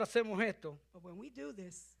nosotros hacemos esto, But when we do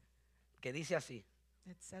this, que dice así,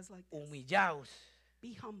 it says like this. humillaos,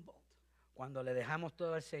 Be humbled. cuando le dejamos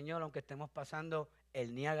todo al Señor, aunque estemos pasando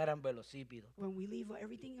el Niágara en velocípido. When we leave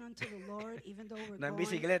everything unto the Lord, even though we're No en going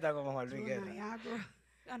bicicleta como Marvin through Guerra. Niagara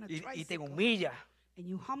on a Y te tricycle, humilla. and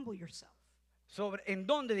you humble yourself. ¿En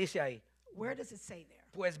dónde dice ahí? Where does it say there?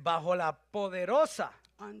 Pues bajo la poderosa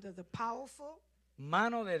Under the powerful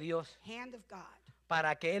mano de Dios, hand of God,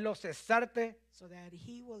 para que Él los exalte so that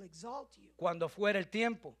he will exalt you cuando fuera el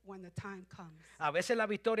tiempo. when the time comes. A veces la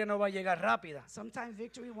victoria no va a llegar rápida, Sometimes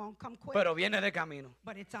victory won't come quick, pero viene de camino.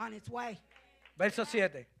 but it's on its way. Verso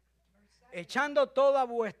 7. Echando toda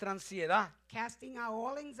vuestra ansiedad Casting out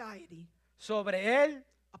all anxiety sobre Él,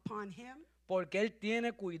 upon him, porque Él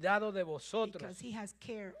tiene cuidado de vosotros. because he has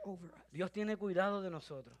care over us. Dios tiene cuidado de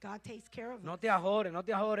nosotros. God takes care of No us. te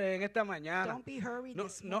ajores en esta mañana. Don't be hurried No,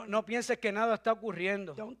 this no, morning. no pienses que nada está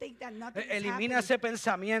ocurriendo. Don't think that nothing is Elimina happening. ese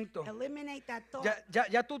pensamiento. Eliminate that thought.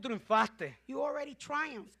 Ya tú triunfaste. You already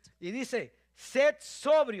triumphed. Y dice, sed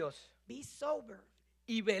sobrios Be sober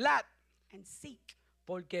y velad, and seek,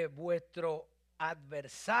 porque vuestro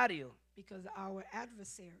adversario, because our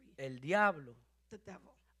adversary, el diablo, the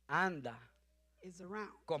devil, anda is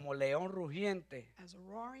around como león rugiente, as a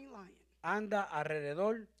roaring lion. anda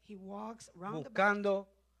alrededor He walks round buscando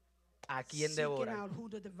a the quien seeking devorar. out who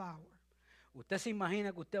to devour. Usted se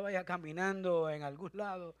imagina que usted vaya caminando en algún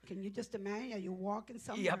lado Can you just imagine that you're walking y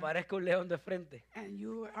somewhere aparezca un león de frente and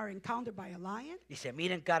you are encountered by a lion y se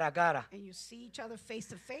miren cara a cara? and you see each other face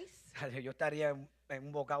to face? Yo estaría en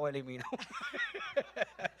un bocado eliminado.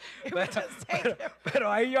 It would just take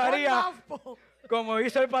Pero ahí yo one haría mouthful. como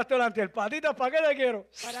hizo el pastor ante el patitas, ¿para qué le quiero?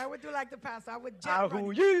 But I would do like the pastor. I would A jet run.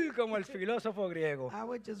 huir como el filósofo griego. I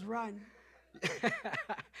would just run.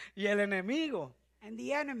 Y el enemigo And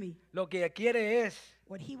the enemy, lo que quiere es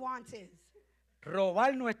what he wants is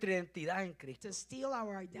robar nuestra identidad en Cristo. to steal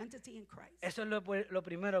our identity in Christ. Eso es lo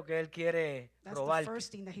primero que Él quiere That's the robar.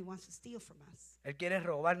 first thing that he wants to steal from us. Él quiere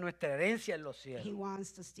robar nuestra herencia en los He cielos.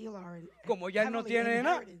 wants to steal our Como ya él no heavenly tiene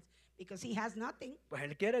nada. inheritance, because he has nothing, Pues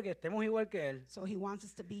Él quiere que estemos igual que Él. so he wants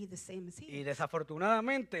us to be the same as he Y is.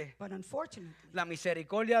 desafortunadamente, But unfortunately, la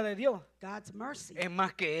misericordia de Dios God's mercy es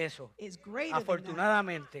más que eso. is greater than that.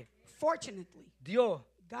 Afortunadamente, Fortunately, Dios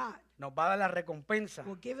God nos va a dar la recompensa,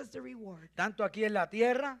 will give us the reward tanto aquí en la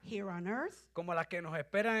tierra here on earth como las que nos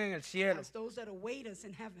esperan en el cielo, as those that await us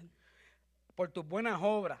in heaven por tus buenas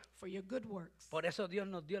obras. for your good works. Por eso Dios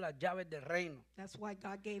nos dio las llaves del reino. That's why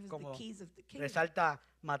God gave us Como the keys of the kingdom, resalta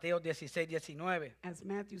Mateo 16, 19. as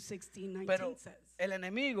Matthew 16:19 Pero says. el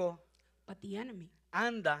enemigo But the enemy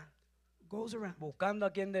anda goes around buscando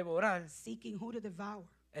a quien devorar. seeking who to devour.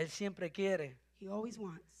 Él siempre quiere He always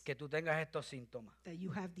wants que tú tengas estos síntomas. that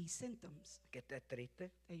you have these symptoms, Que estés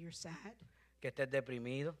triste, that you're sad, que estés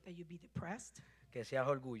deprimido, that you be depressed, que seas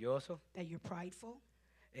orgulloso, that you're prideful,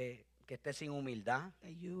 que estés sin humildad,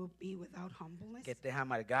 that you be without humbleness, que estés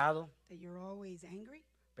amargado, that you're always angry,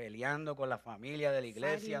 peleando con la familia de la fighting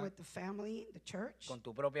iglesia, with the family, the church, con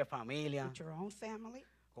tu propia familia, with your own family,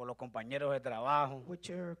 con los compañeros de trabajo, with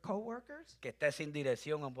your coworkers, que estés sin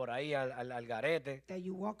dirección o por ahí al garete. that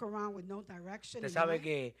you walk around with no direction. Usted in sabe life.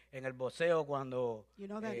 que en el boxeo cuando You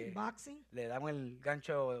know that in boxing, le dan el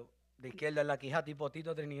gancho de izquierda en la quijada tipo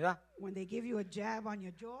Tito Trinidad, when they give you a jab on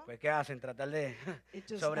your jaw, pues ¿qué hacen? Tratar de it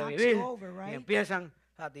just knocks sobrevivir you over, y right? empiezan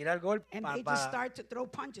a tirar golpes And para they just start to throw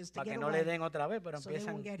punches to que get no le away, den otra vez, pero so they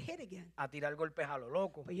empiezan won't get hit again. a tirar golpes a lo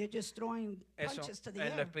loco. But you're just throwing Eso punches to the en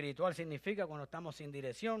lo air. espiritual significa cuando estamos sin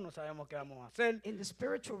dirección, no sabemos qué vamos a hacer, In the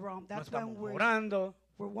spiritual realm, no that's when estamos we're orando,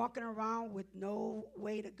 walking around with no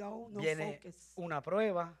way to go, no viene focus. una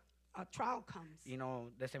prueba A trial comes, y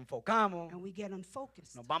nos desenfocamos, and we get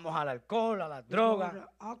unfocused. nos vamos al alcohol, a las We go drogas, to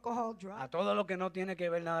alcohol, a drugs, todo lo que no tiene que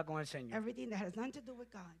ver nada con el Señor. everything that has nothing to do with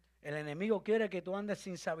God. El enemigo quiere que tú andes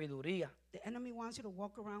sin sabiduría, The enemy wants you to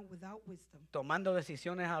walk around without wisdom, tomando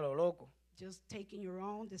decisiones a lo loco. just taking your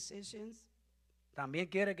own decisions. También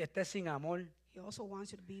quiere que estés sin amor, He also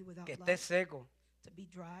wants you to be without que love, estés seco, to be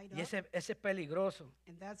dried Y up. ese es peligroso,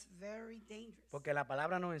 And that's very dangerous. porque la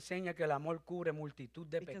palabra nos enseña que el amor cubre multitud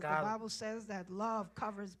de Because the pecados. Bible says that love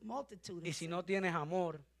covers multitude Y of si sins. no tienes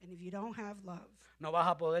amor, And if you don't have love, no vas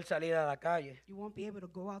a poder salir a la calle, you won't be able to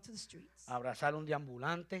go out to the streets a abrazar a un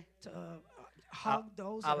deambulante, to a hug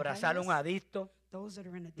those that are abrazar a un homeless, adicto, those that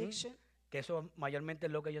are in addiction. que eso mayormente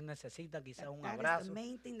es lo que ellos necesitan, quizás un That is abrazo. the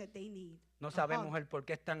main thing that they need. No a sabemos hug. el por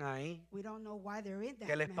qué están ahí, We don't know why they're in that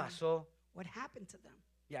qué les manner. pasó, What happened to them?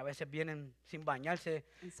 y a veces vienen sin bañarse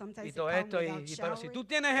And sometimes y they todo come esto. without Pero si showering. tú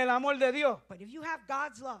tienes el amor de Dios, But if you have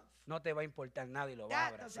God's love, no te va a importar nada y lo vas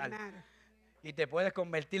a that doesn't abrazar. matter. Y te puedes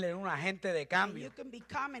convertir en un agente de And cambio. you can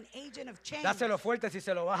become an agent of change. Dáselo fuerte si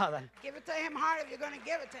se lo vas a dar. Give it to him hard if you're going to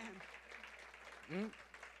give it to him.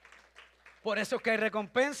 Por eso es que hay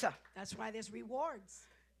recompensa. That's why there's rewards.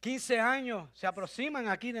 15 años se aproximan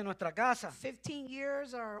aquí de nuestra casa. 15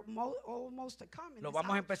 years are almost to come. In Lo this vamos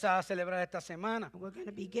a house. empezar a celebrar esta semana. And we're going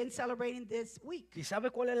to begin celebrating this week. ¿Y sabe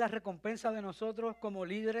cuál es la recompensa de nosotros como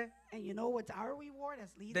líderes, And you know what's our reward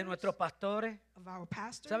as de leaders nuestros pastores? of our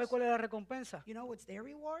pastors? ¿Sabe cuál es la recompensa? You know what's their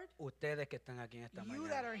reward? Ustedes que están aquí en esta You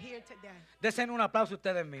that mañana. are here today. Desen un aplauso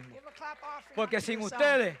ustedes mismos. Give a clap offering Porque unto sin yourself.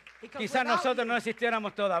 ustedes, Because quizás without nosotros no you,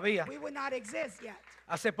 existiéramos todavía. we would not exist yet.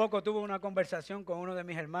 Hace poco tuve una conversación con uno de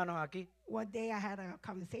mis hermanos aquí One day I had a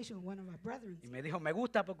conversation with one of our brethren, y me dijo, me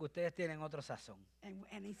gusta porque ustedes tienen otro sazón.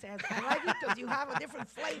 and he says, I like you because you have a different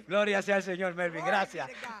flavor. Gloria sea al Señor, Melvin. Glory Gracias.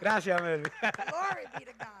 be to God. Gracias, Melvin. Glory be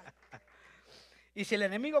to God. Y si el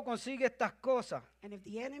enemigo consigue estas cosas, And if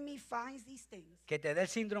the enemy finds these things, que te dé el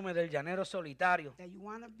síndrome del llanero solitario, that you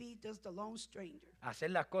want to be just a lone stranger, hacer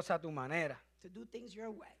las cosas a tu manera, to do things your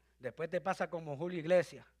way, después te pasa como Julio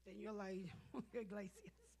Iglesias. then you're like,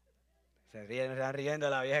 Iglesias. Se están riendo de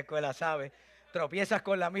la vieja escuela, ¿sabe? Tropiezas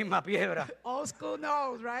con la misma piedra. Old school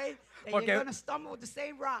knows, right? That Porque- you're going to stumble with the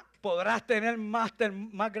same rock. Podrás tener más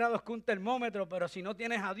grados que un termómetro, pero si no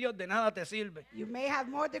tienes a Dios, de nada te sirve. You may have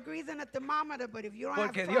more degrees than a thermometer, but if you don't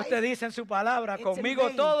Porque have Dios te Christ, dice en su palabra, it's in conmigo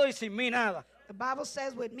vain. todo y sin mí nada. the Bible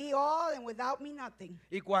says, with me all and without me nothing.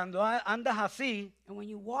 Y cuando andas así, And when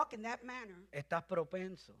you walk in that manner, estás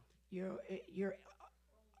propenso you're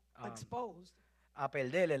Ah. exposed a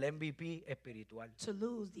perder el MVP espiritual. to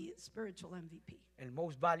lose the spiritual MVP, El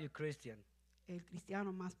most valued Christian. el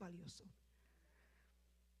cristiano más valioso.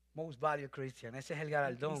 Most valued Christian. Ese es el El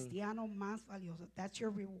galardón cristiano más valioso. That's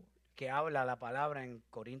your reward. que habla la palabra en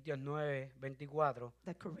Corintios 9, 24,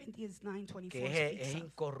 That Corinthians 9:24 que es speaks of.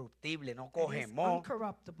 incorruptible, no That coge is moho.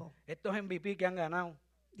 uncorruptible. Estos MVP que han ganado,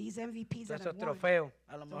 These MVPs todos that esos have won, trofeos,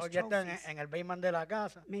 a lo those mejor ya están trophies. en el basement de la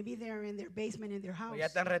casa, maybe they're in their basement in their o house. ya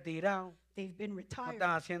están retirados, They've been no retired.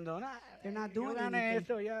 están haciendo nada. They're not Yo doing gané anything.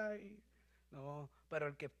 esto ya. No, pero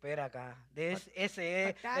el que espera acá, ese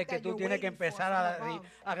es but that el que that tú you're tienes que waiting for empezar from above,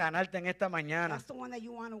 a ganarte en esta mañana. That's the one that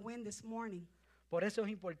you want to win this morning. Por eso es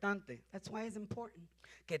importante That's why it's important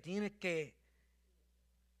que tienes que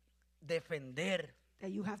defender that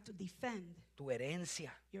you have to defend tu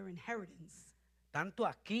herencia. your inheritance. Tanto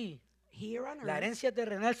aquí, Here on la earth, herencia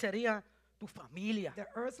terrenal sería tu familia, the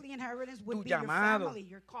earthly inheritance would Tu be your llamado. family,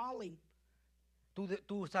 your calling,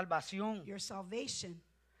 tu salvación. your salvation.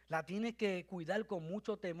 La tienes que cuidar con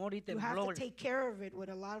mucho temor y You have to temblor take care of it with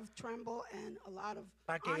a lot of tremble and a lot of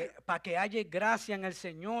para honor, que haya gracia en el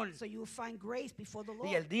Señor. so you will find grace before the Lord.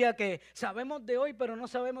 Y el día que sabemos de hoy, pero no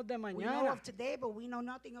sabemos de We know mañana. of today, but we know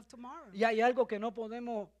nothing of tomorrow. Y hay algo que no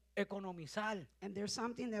podemos economizar. And there's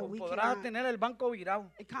something that we Podrás cannot tener el banco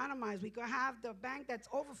virado, economize. We can have the bank that's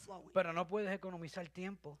overflowing, pero no puedes economizar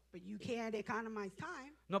tiempo. but you can't economize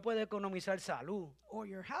time No puedes economizar salud. or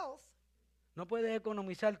your health No puedes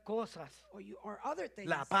economizar cosas. or other things.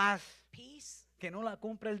 La paz, Peace que no la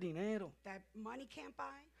compra el dinero. that money can't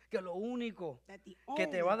buy. Que lo único That the que only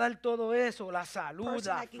te va a dar todo eso, la salud, person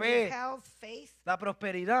la that can give fe, health, faith, la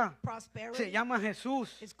prosperidad, prosperity se llama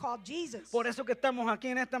Jesús. is called Jesus. Por eso que estamos aquí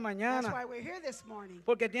en esta That's mañana. why we're here this morning.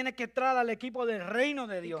 Porque tienes que entrar al equipo del reino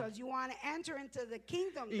de Dios. Because you want to enter into the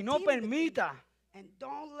kingdom. Y the no team of the kingdom. permita And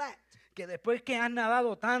don't let, que después que has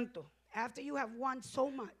nadado tanto, after you have won so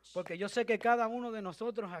much, porque yo sé que cada uno de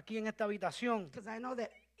nosotros aquí en esta habitación because I know that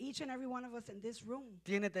each and every one of us in this room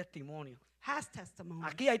tiene testimonio. has testimony.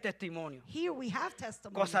 Aquí hay testimonio. Here we have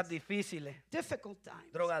testimonies. Cosas difíciles, Difficult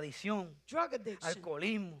times. drogadicción, Drug addiction.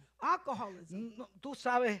 alcoholismo. Alcoholism. No, tú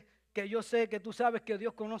sabes que yo sé que tú sabes que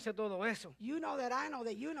Dios conoce todo eso. You know that I know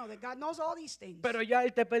that you know that God knows all these things. Pero ya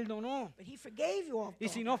Él te perdonó. But He forgave you all. Y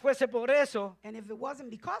si no fuese por eso, And if it wasn't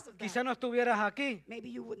because of that, quizás no estuvieras aquí. maybe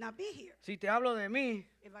you would not be here. Si te hablo de mí,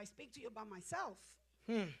 If I speak to you about myself,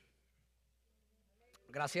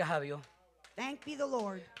 gracias a Dios. Thank be the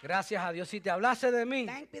Lord. Gracias a Dios. Si te hablase de mí,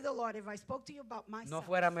 Thank be the Lord. If I spoke to you about no myself,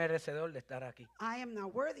 fuera merecedor de estar aquí. I am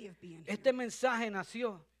not worthy of being here. Este mensaje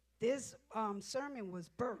nació This sermon was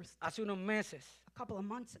birthed hace unos meses. a couple of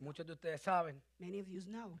months ago. Muchos de ustedes saben. Many of you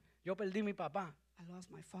know. Yo perdí mi papá. I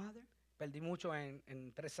lost my father. Perdí mucho en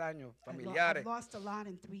 3 años, I've familiares. lost a lot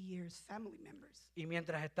in 3 years, family members. Y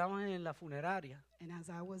mientras estaban en la funeraria, And as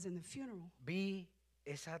I was in the funeral, vi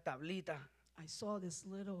esa tablita I saw this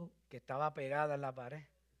little que estaba pegada en la pared.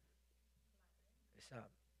 Esa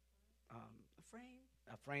frame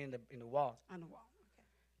a frame in the wall. on the wall.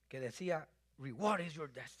 Que decía, reward is your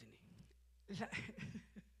destiny. Okay.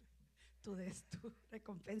 Tu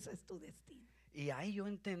recompensa es tu destino. Y ahí yo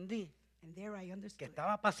entendí And there I que understood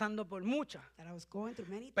estaba pasando por muchas, that I was going through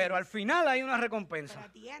many pero al things. final hay una But recompensa.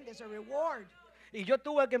 at the end, there's a reward. Y yo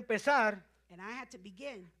tuve que empezar And I had to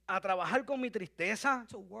begin a trabajar con mi tristeza,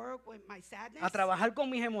 to work with my sadness, a trabajar con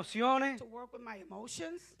mis emociones. to work with my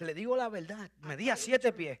emotions. Le digo la verdad, medía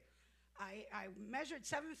 7 pies. I measured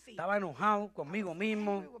 7 feet. Estaba enojado conmigo I was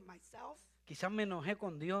mismo. angry with myself. Quizás me enojé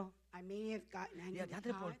con Dios. I may have gotten Y angry with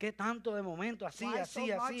fíjate, ¿por God. qué tanto de momento? Así, Why así,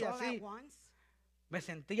 so much así, all at así. once? Me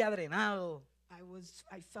sentía drenado,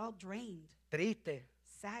 I felt drained, triste.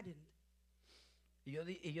 saddened.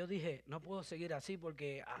 Y yo dije, no puedo seguir así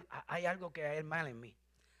porque hay algo que es mal en mí.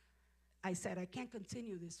 I said, I can't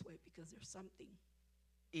continue this way because there's something.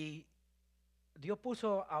 Y Dios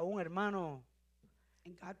puso a un hermano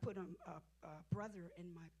And God put a brother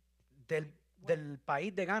in my del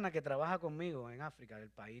país de Ghana que trabaja conmigo en África, del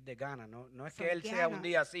país de Ghana. No es que From él sea un Ghana.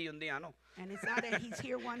 día sí y un día no. And it's not that he's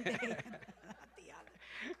here one day and not the other.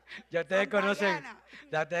 Ya ustedes From conocen, Guyana.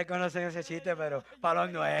 ya ustedes conocen ese chiste, pero para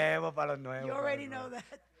los nuevos, para los nuevos. You para already los know nuevos.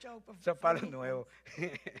 that joke. Eso es para los from nuevos.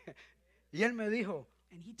 Y él me dijo,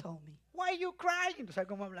 And he told me, why you crying? ¿Tú sabes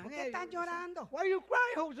cómo hablan ¿por qué ellos? estás llorando? Why you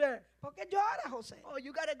crying, José? ¿Por qué lloras, José? Oh,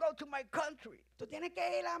 you gotta go to my country. Tú tienes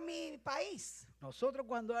que ir a mi país. Nosotros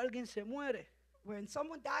cuando alguien se muere, When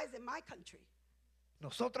someone dies in my country,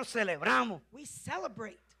 nosotros celebramos we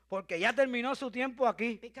celebrate porque ya terminó su tiempo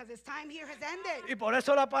aquí. because his time here has ended. Y por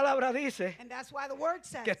eso la palabra dice And that's why the word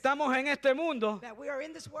says que estamos en este mundo, that we are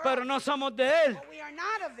in this world, pero no somos de él. but we are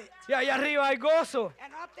not of it. Y allá arriba hay gozo,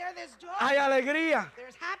 And up there there's joy, hay alegría.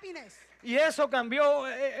 there's happiness. Y eso cambió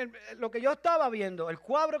lo que yo estaba viendo, el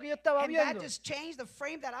cuadro que yo estaba And that viendo. just changed the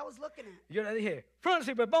frame that I was looking at. Yo le dije,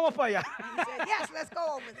 Francis, pues vamos para allá. And he said, yes, let's go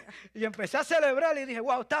over there. Y empecé a celebrar y dije,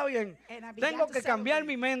 wow, está bien. And I began Tengo to que cambiar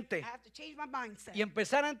celebrate. mi mente I have to change my mindset. y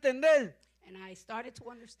empezar a entender And I started to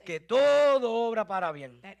understand que todo obra para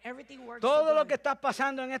bien. that everything works Todo for lo good. que estás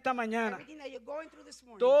pasando en esta mañana, Everything that you're going through this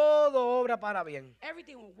morning, todo obra para bien.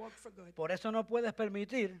 everything will work for good. Por eso no puedes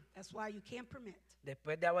permitir, That's why you can't permit,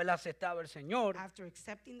 después de haber aceptado al Señor, after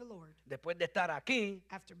accepting the Lord, después de estar aquí,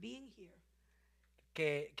 after being here,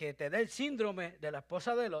 que te dé el síndrome de la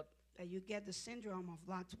esposa de Lot, that you get the syndrome of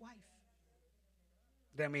Lot's wife,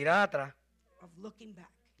 de mirar atrás. of looking back.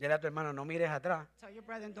 Dile a tu hermano, no mires atrás. Tell your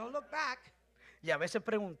brethren, don't look back. Y a veces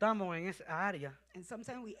preguntamos en esa área, And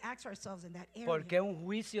sometimes we ask ourselves in that area, ¿por qué un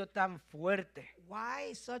juicio tan fuerte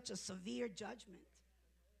why such a severe judgment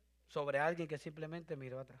sobre alguien que simplemente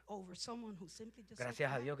miró atrás? over someone who simply just Gracias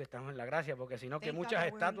looked a back? Dios que estamos en la gracia, porque si no, que Thank God muchas that we're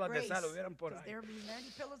in estatuas de grace, sal hubieran por 'cause ahí. there would be many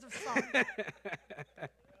pillars of salt.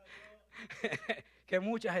 Que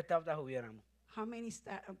muchas estatuas hubiéramos. How many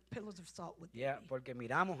pillars of salt would there Ya, be? porque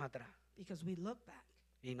miramos atrás. Because we look back.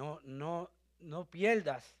 Y no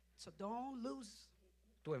pierdas So don't lose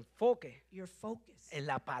tu enfoque your focus en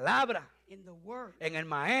la palabra, in the word, en el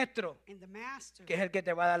maestro, in the master que es el que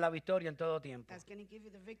te va a dar la victoria en todo tiempo. that's going to give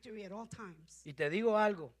you the victory at all times. Y te digo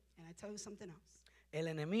algo, And I tell you something else. el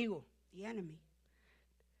enemigo, The enemy,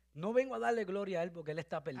 no vengo a darle gloria a él porque él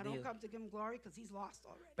está I don't perdido. come to give him glory because he's lost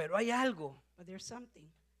already. Pero hay algo But there's something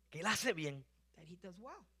que él hace bien that he does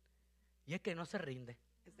well, y es que no se rinde.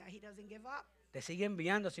 is that he doesn't give up. Te sigue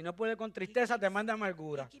enviando. Si no puede con tristeza, te manda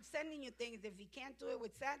amargura. He keeps sending you things. If he can't do it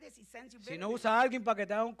with sadness, he sends you Si no bitterness. usa a alguien para que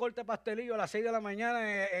te haga un corte pastelillo a las 6 de la mañana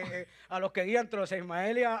a los que guían troces, a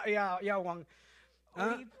Ismael y a Juan.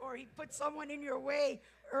 ¿Ah? Or he puts someone in your way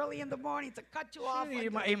early in the morning to cut you off. Sí,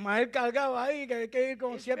 Ismael cargaba ahí, que hay que ir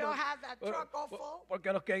con Israel cierto. has that truck all full.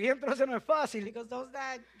 Porque los que guían troces no es fácil. Because those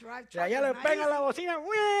that drive Si allá trucks le is not pegan la easy. bocina,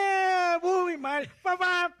 ¡Ué! ¡Bum! Ismael,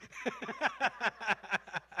 ¡papá!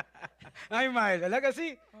 Ay, Ismael, ¿verdad que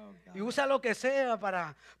sí? Oh, God. Y usa lo que sea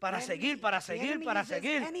para The seguir, enemy- para the seguir, enemy para uses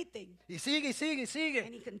seguir. anything. Y sigue, y sigue, y And sigue.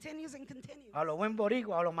 he continues and continues. A lo buen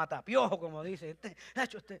boricua, a los matapiojos, como dice.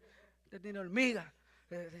 Este tiene hormigas,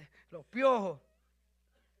 los piojos.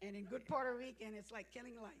 And in good Puerto Rican, it's like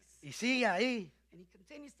killing lice. Y sigue ahí. And he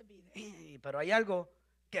continues to be there. Pero hay algo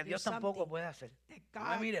que Dios there's tampoco something puede hacer. that No me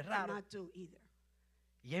God mires raro. cannot do either.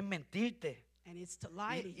 Y es mentirte. And it's to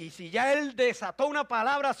lie to you. Y si ya Él desató una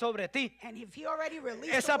palabra sobre ti, And if he already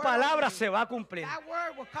released esa the word over palabra you, se va a cumplir. that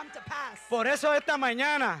word will come to pass. Por eso esta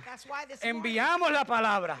mañana That's why this morning enviamos la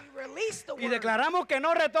palabra we release the y word. declaramos que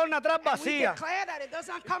no retorna atrás And we vacía declare that it does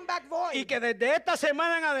not come back void. y que desde esta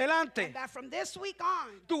semana en And adelante that from this week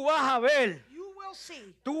on, tú vas a ver, you will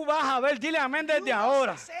see. dile amén You desde will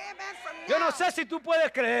ahora. see. Say amen from Yo no now. sé si tú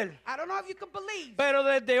puedes creer, I don't know if you can believe. pero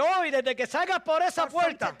desde hoy, desde que salgas por esa But from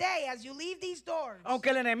puerta, today, as you leave these doors,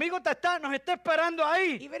 aunque el enemigo nos esté esperando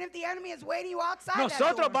ahí, even if the enemy is waiting you outside that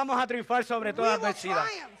nosotros door, vamos a triunfar sobre we toda will adversidad.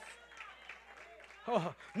 triumph.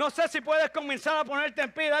 Oh, no sé si puedes comenzar a ponerte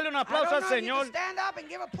en pie y darle un I aplauso don't al know if you Señor, can stand up and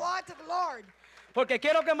give applause to the Lord, porque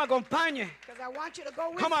quiero que me acompañe. because I want you to go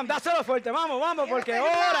with Come on, me. dáselo fuerte, vamos, Give porque it to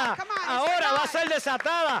him ahora, now. Come on, it's ahora your va a time. ser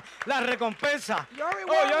desatada la recompensa. Your Oh,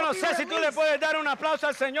 reward yo will no be sé si tú le released. puedes dar un aplauso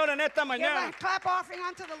al Señor en esta Give a mañana. clap offering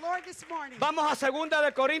unto the Lord this morning. Vamos a 2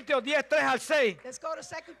 de Corintios 10, 3 al 6. Let's go to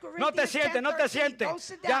 2 Corinthians No te sientes, no te 10:13. sientes. Don't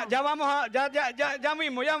sit Ya, down. ya vamos a, ya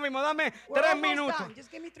mismo, dame We're 3 almost minutos. done.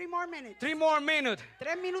 Just give me 3 more minutes. 3 more minutes.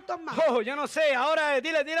 3 minutos más. Oh, yo no sé, ahora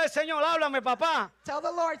dile al Señor, háblame, papá. Tell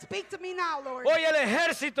the Lord, speak to me now, Lord. Hoy el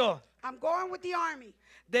ejército I'm going with the army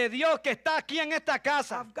de Dios que está aquí en esta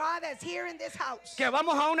casa, of God that's here in this house. que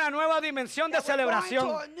vamos a una nueva dimensión de That we're going celebración,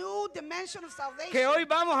 to a new dimension of salvation. que hoy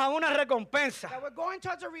vamos a una recompensa. That we're going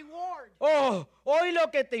towards a reward. Oh, hoy lo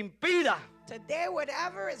que te impida Today,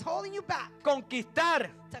 whatever is holding you back conquistar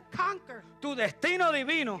to conquer tu destino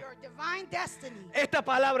divino, your divine destiny, esta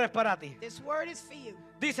palabra es para ti. this word is for you.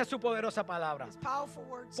 Dice su poderosa palabra. This powerful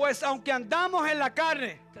word. Pues aunque andamos en la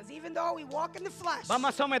carne, Because even though we walk in the flesh,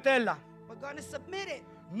 vamos a someterla. we're going to submit it.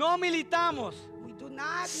 No militamos We do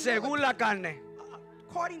not según la carne.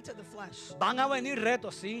 according to the flesh. Van a venir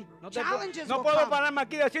retos, sí. No Challenges no will puedo come. pararme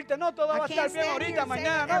aquí y decirte, no, todo va a I estar can't bien stand ahorita, here and say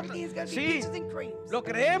mañana. that No. everything's going to be Sí, peaches and creams. lo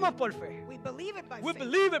creemos por fe. We believe it by We faith.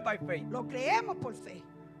 believe it by faith. Lo creemos por fe.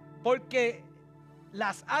 Porque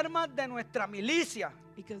las armas de nuestra milicia,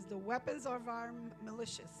 Because the weapons of our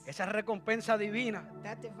militias, esa recompensa divina,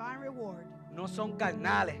 that divine reward, no son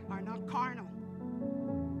carnales. are not carnal.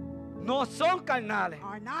 No son carnales.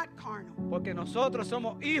 Are not carnal. Porque nosotros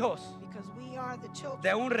somos hijos Because we are the children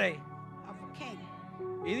de un rey. of a king.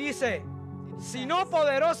 Y dice, And it sino says,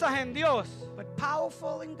 poderosas en Dios but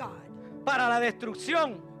powerful in God para la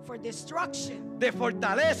destrucción for destruction de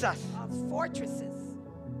fortalezas, of fortresses,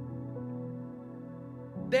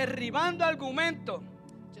 derribando argumentos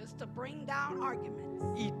just to bring down arguments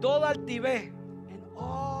y toda altivez and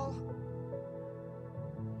all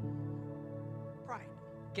pride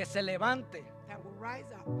que se levante. that will rise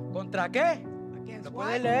up ¿Contra qué? against ¿Lo what?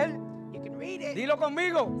 puedes leer? You can read it. Dilo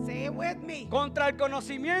conmigo. Say it with me. Contra el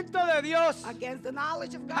conocimiento de Dios. Against the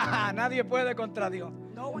knowledge of God. Nadie puede contra Dios.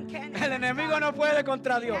 No one can. El against enemigo God. no puede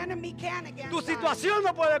contra The Dios. enemy can against Tu God. situación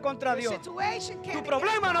no puede contra Your Dios. situation can Tu against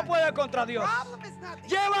problema no God. puede contra Dios. Problem is nothing.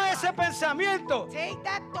 Lleva ese pensamiento Take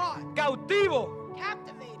that thought, cautivo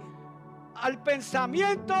captivate it. al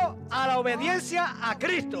pensamiento, a la obediencia a Of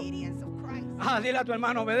Cristo. obedience of Christ. Dile a tu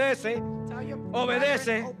hermano, obedece. Tell your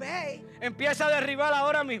Obedece. brethren, obey. Empieza a derribar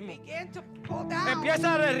ahora mismo. Begin to pull down.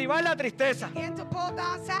 Empieza a derribar la tristeza. Begin to pull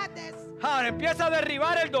down sadness Empieza a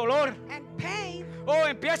derribar el dolor. and pain.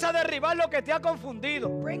 Empieza a derribar lo que te ha confundido.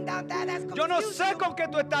 Bring down that as Yo no confused sé you. con qué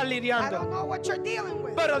tú estás I don't lidiando. know what you're dealing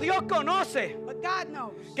with. Pero Dios conoce But God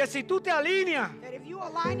knows que si tú te alineas, that if you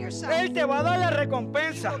align yourself, Él te va a dar la He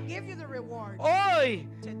recompensa. will give you the reward. Hoy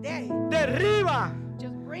Today, derriba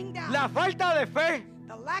just bring down la falta de fe,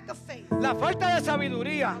 the lack of faith, la falta de the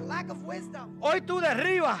sabiduría. lack of wisdom. Hoy tú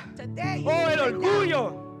derribas Today, you el bring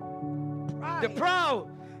orgullo, down the pride, proud,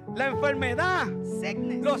 la enfermedad,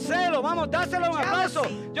 sickness, los celos. Vamos, dáselo un aplauso.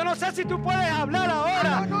 Yo no sé si tú puedes hablar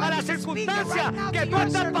ahora a las circunstancias que tú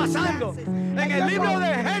estás pasando. En el libro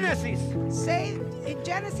de Génesis, Say in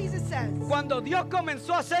Genesis it says, cuando Dios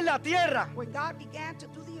comenzó a hacer la tierra, when God began to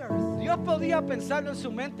do the earth, Dios podía pensarlo en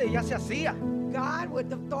su mente y ya se hacía. God would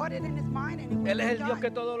have thought it in his mind and it would Él es have el been Dios que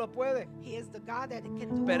done. todo lo puede. He is the God that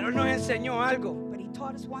can do Pero all Él nos things. enseñó algo. But he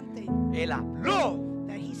taught us one thing, Él habló.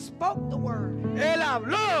 that he spoke the word. Él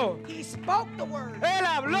habló. He spoke the word. Él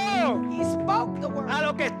habló He spoke the word. a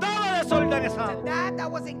lo que estaba To desorganizado. that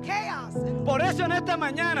was in chaos. And Por eso en esta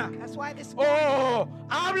mañana, that's why this morning,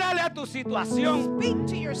 háblale a tu situación. speak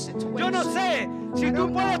to your situation. Yo no sé si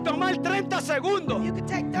tú puedes tomar 30 segundos You can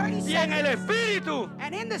take 30 y en el seconds espíritu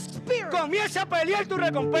and in the spirit comienza a pelear tu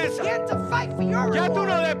recompensa. begin to fight for your Ya tú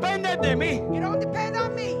no reward. dependes de mí. You don't depend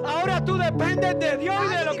on me. Ahora tú dependes de Dios y Now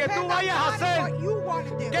de you lo que tú depend on vayas a God and hacer. what you want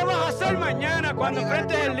to do. ¿Qué vas a hacer mañana What cuando are you gonna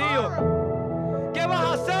enfrentes do el lío? tomorrow? ¿Qué ¿Qué vas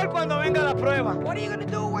a hacer cuando venga la prueba? What are you going to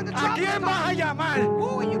do when the ¿A trouble quién vas a comes? llamar?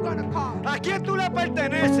 Who are you going to call? ¿A quién tú le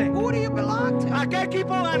perteneces? Who do you belong to? ¿A qué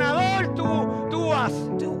equipo ganador tú vas?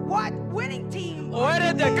 To what winning team? ¿O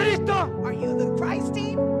eres de Cristo Are you the Christ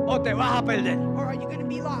team o te vas a perder? or are you going to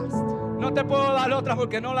be lost? No te puedo dar otra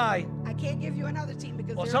porque no la hay. I can't give you another team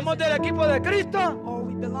because O there somos isn't. del equipo de Cristo Or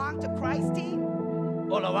we belong to Christ team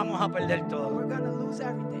o lo vamos a perder or todo. we're going to lose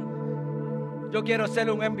everything. Yo quiero ser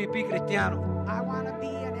un MVP cristiano. I want to be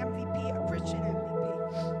an MVP, a Christian MVP.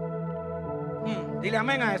 Dile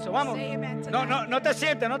amén a eso, vamos. Say amen to No, that. no, no te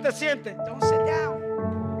sientes, no te sientes. Don't sit down.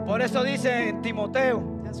 Por eso dice en Timoteo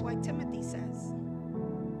That's why Timothy says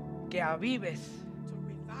que avives, to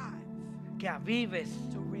revive, que avives.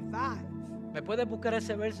 to revive. ¿Me puedes buscar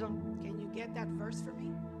ese verso? Can you get that verse for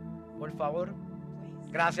me, Por favor.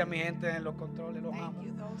 please? Gracias mi gente en los controles, los Thank amo.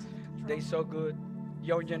 you, those in control. They so good.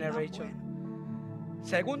 Young Ah, generation. bueno.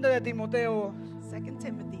 Segunda de Timoteo 2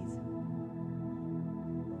 Timothy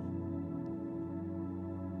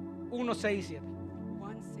 1, 6 y 7.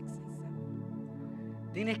 1, 6 and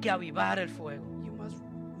 7. Tienes que avivar el fuego. You must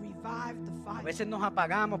revive the A fire. veces nos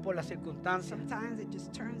apagamos por las circunstancias. Sometimes it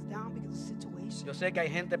just turns down because of the situation. Yo sé que hay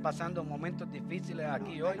gente pasando momentos difíciles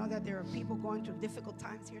aquí I hoy. know that there are people going through difficult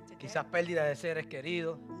times here today. Quizás pérdida de seres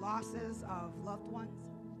queridos. Losses of loved ones.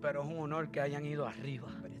 Pero es un honor que hayan ido arriba.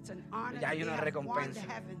 But it's an honor Ya hay that una they have won the recompensa.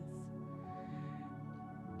 heavens.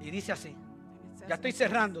 Y dice así. And it says Ya estoy like this.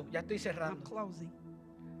 cerrando, ya estoy I'm cerrando. closing.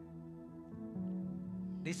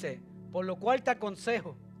 Dice, por lo cual te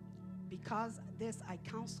aconsejo Because this I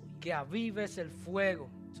counsel you que avives el fuego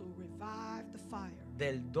to revive the fire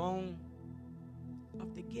del don.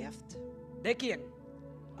 of the gift ¿De quién?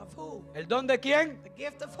 of who? ¿El don de quién? The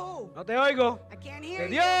gift of who? No te oigo. I can't hear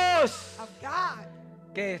De you. Dios. Of God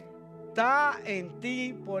Que está en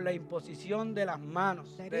ti por la imposición de las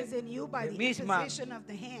manos. that de- is in you by de the mis manos. imposition of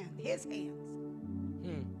the hand, His hands.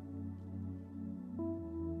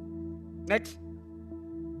 Next.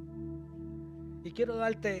 Y quiero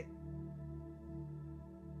darte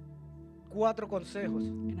 4 consejos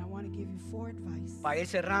And I want to give you 4 advice para ir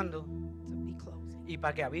cerrando to be closing. y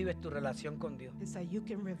para que avives tu relación con Dios. And so you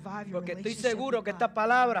can revive your Porque estoy relationship seguro with que God. esta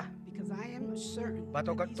palabra Because I am certain va a that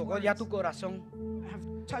tocar, these tocó ya words tu corazón.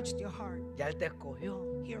 have touched your heart. Ya Él te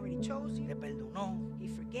escogió, He already chose te you. perdonó. He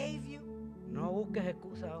forgave you. No busques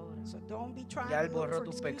excusas ahora. So don't be trying Ya Él to look borró for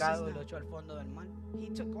tus excuses pecados y now. lo echó al fondo del mar. He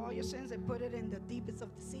took all your sins and put it in the deepest of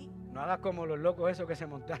the sea. No hagas como los locos esos que se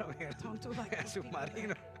montaron en el, Don't do like en el those people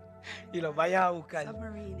submarino y los vayas a buscar.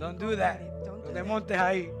 submarine. Don't and do go that. at it. Don't No do te that. montes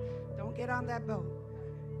ahí. Don't get on that boat.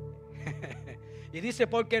 Y dice,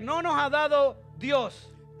 porque no nos ha dado Dios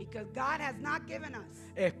Because God has not given us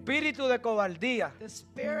espíritu de cobardía. the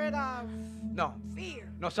spirit of No, fear.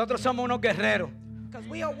 nosotros somos unos guerreros. Because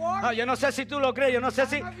we are warriors. Ah, yo no sé si tú lo crees, yo no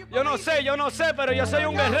sé, pero yo soy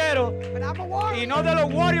un guerrero. But I'm a warrior. Y no de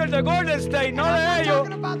los Warriors de Golden State, no And I'm de not ellos.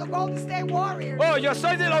 talking about the Golden State Warriors. Oh, yo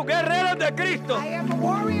soy de los guerreros de Cristo. I am a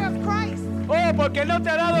warrior of Christ. Oh, porque Él no te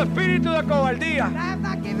ha dado espíritu de And cobardía, I have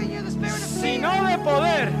not given you the spirit of fear, sino de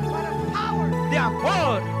poder, but of power, de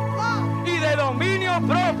amor love, y de dominio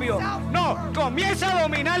propio. No, comienza a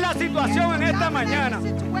dominar la situación en esta mañana.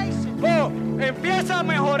 Oh, empieza a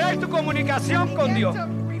mejorar tu comunicación con Dios. To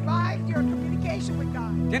revive your communication with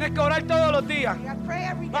God. Tienes que orar todos los días. You gotta pray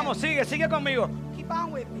every day. Vamos, sigue conmigo. Keep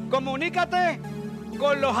on with me. Comunícate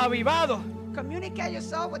con los avivados. Communicate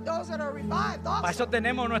yourself with those that are revived also. Para eso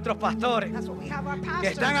tenemos nuestros pastores That's what we have our pastors. que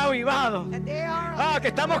están avivados. And they are, Ah, que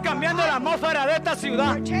estamos cambiando la atmósfera de esta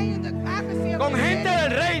ciudad We're changing the atmosphere of con the gente city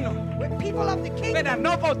del reino. with people of the kingdom. Mira,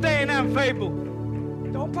 no posteen nada en Facebook.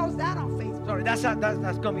 Don't post that on Facebook. Sorry,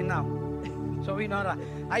 that's coming now. So we know that.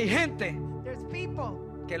 Hay gente There's people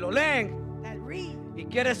que lo leen that read y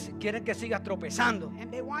quieren que sigas tropezando.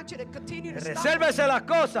 and they want you to continue to stop. Resérvese las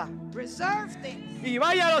cosas Reserve things y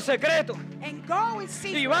vaya a los secretos and go and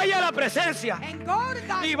seek y vaya a la presencia and go to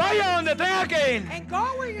God y vaya donde tenga que ir and go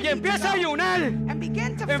where you y need empieza a to go ayunar, and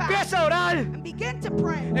begin to fast empieza a orar, and begin to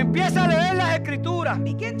pray. empieza a leer las escrituras.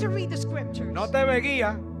 Begin to read the scriptures. No te ve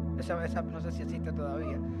guía, esa no sé si existe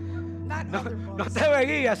todavía. Not other No books. te ve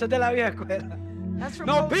guía, eso es de la vieja escuela. That's from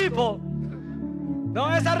No old people,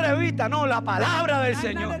 no esa revista, no, la palabra del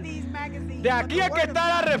school. Not none Señor. of these magazines, De but aquí the es que word of está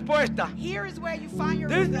la God. respuesta. Here is where you find your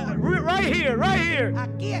This- reward. right here.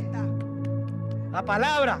 Aquí está La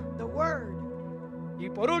palabra. the word. Y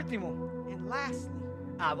por último, And lastly,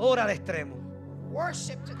 adora al extremo.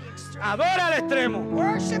 Worship to the extreme. Adora al extremo.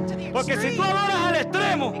 Worship to the Porque si extreme. tú adoras al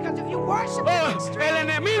extremo, Because if you worship to the el extreme,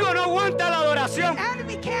 enemigo no aguanta la adoración. the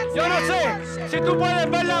enemy can't Yo no stand sé worship. si tú puedes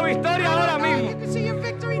ver la victoria I ahora don't know, you mismo. can see your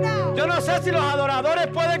victory now. Yo no sé si los adoradores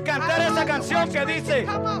pueden I cantar don't know esa if the canción que worshipers dice: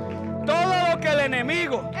 can come up. todo lo que el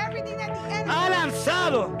enemigo Everything that the enemy ha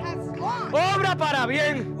lanzado has launched obra para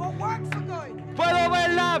bien. will work for good. Puedo ver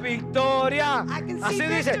la victoria. I can see Así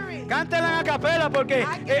dice, victory. cántela en capela porque I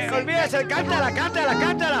can see olvídese, victory. cántala, cántala,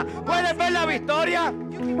 cántala. Puedes ver la victoria.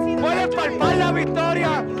 You can see the Puedes victory. palpar la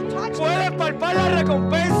victoria. Puedes palpar la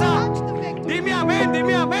recompensa. Touch the victory. Dime amén,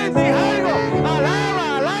 di algo.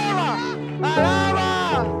 Alaba, alaba,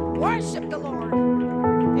 alaba. Worship the Lord.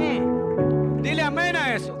 Dile amén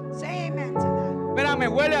a eso. Say amen to that. Mira, me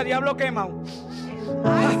huele a diablo quemado.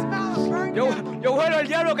 I smell a burnt Yo devil. huelo al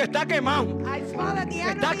diablo que está quemado. I smell that the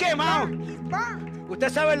enemy Está is quemado. burnt. He's burnt. Usted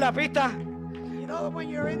sabe en la pista, You know when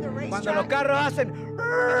you're in the cuando los racetrack, carros hacen y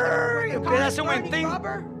the empieza a car is hacer un burning ventín,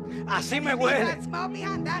 rubber, así me you leave huele. that smell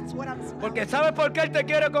behind, that's what I'm smelling. Porque ¿sabe por qué él te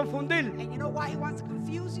quiere confundir? And you know why he wants to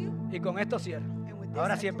confuse you? Y con esto cierro. And with this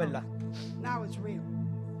Ahora I sí es close. verdad. Now it's real.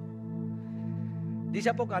 Dice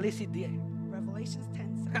Apocalipsis 10. Revelations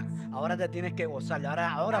 10 says. Ahora te tienes que gozar.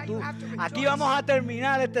 Ahora Now tú. you have to rejoice. Aquí vamos a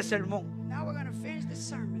terminar este sermón Now we're going to finish this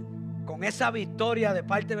sermon con esa victoria de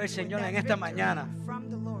parte del with Señor that en esta victory mañana. from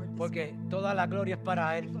the Lord. This Porque toda la gloria es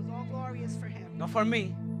para Él. because all glory is for him. No por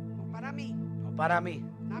mí, No para mí, no para mí,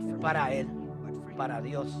 not for para me, Él, but for him, para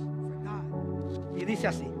Dios. for God. Y dice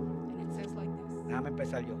así. And it says like this. Déjame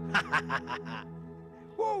empezar yo.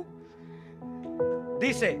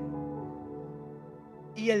 Dice,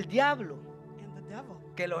 y el diablo And the devil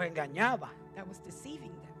que los engañaba that was deceiving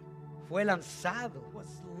them fue lanzado. was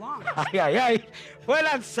launched. Ay, ay, ay. Fue He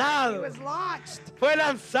lanzado. was launched. Fue He was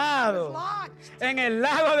lanzado launched. en el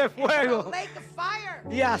lago de In a fuego lake of fire.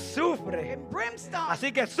 y azufre. In brimstone.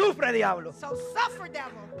 Así que sufre, diablo. So suffer,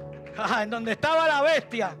 devil. En donde estaba la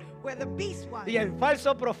bestia Where the beast was. y el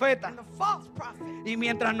falso profeta. And the false prophet. Y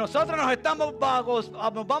mientras nosotros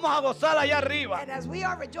nos vamos a gozar allá arriba And as we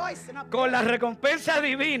are rejoicing up con la there recompensa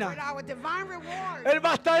divina, with our divine reward. Él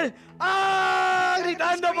va a estar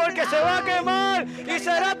gritando porque se va a quemar y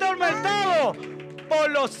será atormentado por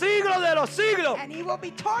los siglos de los siglos. And he will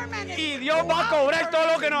be tormented. Y Dios va a cobrar todo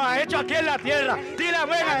lo que nos ha hecho aquí en la tierra. Dile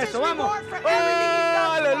amén a eso, vamos.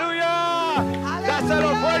 ¡Oh, aleluya!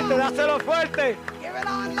 Dáselo fuerte, dáselo fuerte. Give it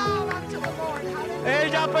on loud unto the Lord. Hallelujah.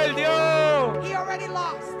 Él ya perdió. He already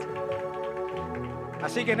lost.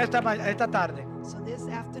 Así que en esta tarde, So this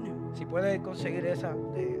afternoon, si puede conseguir esa,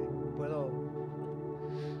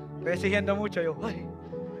 estoy exigiendo mucho yo. Ay,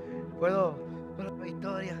 puedo la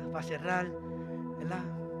victoria para cerrar, ¿verdad?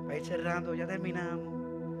 Para ir cerrando, ya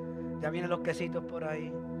terminamos. Ya vienen los quesitos por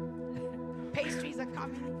ahí. pastries are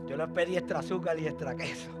coming. Yo les pedí extra azúcar y extra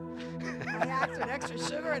queso. I asked for extra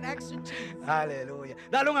sugar and extra cheese. Aleluya.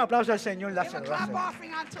 Dale un aplauso al Señor. Give a Dáselo, clap dáselo.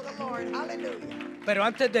 offering unto the Lord. Hallelujah. Pero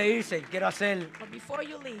antes de irse, quiero hacer But before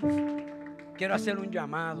you leave, un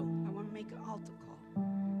llamado. I want to make an altar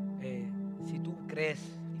call. Si tú crees,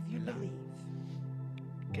 If you ¿verdad?, believe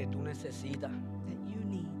que tú necesitas that you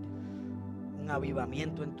need un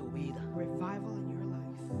avivamiento en tu vida, revival in your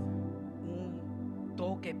life, un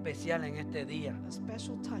toque especial en este día, a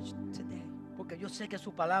special touch today, porque yo sé que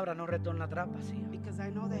su palabra no retorna atrás vacía. because I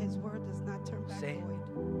know that His word does not turn back Sí.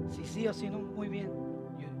 void. Si sí o si no, muy bien.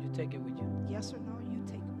 You take it with you. Yes or no, you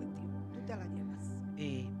take it with you. Tú te la llevas.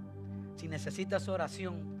 Y si necesitas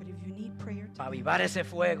oración But if you need prayer para today, avivar ese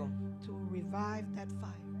fuego, to revive that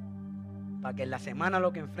fire, para que en la semana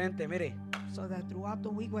lo que enfrente, mire, so that throughout the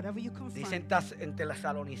week, whatever you dicen confront, en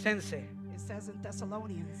Tesalonicenses it says in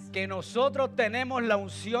Thessalonians que nosotros tenemos la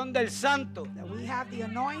unción del santo that we have the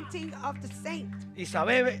anointing of the saint y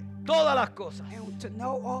sabe todas las cosas. and to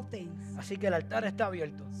know all things. Así que el altar está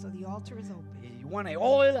abierto. So the altar is open. Y you want it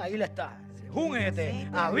all, ahí le está. Júngete,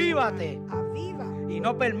 avívate Aviva. y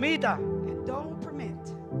no permita And don't permit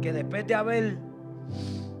que después de haber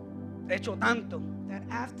hecho tanto, that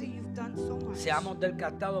after you've done so much, seamos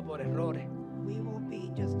descartados por errores. we will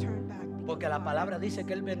be just turned back. Porque la palabra dice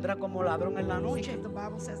que Él vendrá como ladrón en la noche. Because the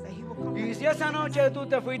Bible says that He will come Y back si esa noche tú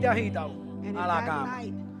te fuiste agitado and a in la that cama.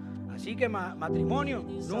 night, Así que matrimonio,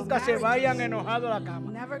 So nunca se marriages, vayan enojados a la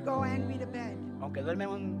cama. never go angry to bed. Aunque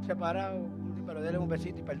duermen separados, pero denle un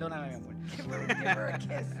besito y perdóname, mi amor. Give her a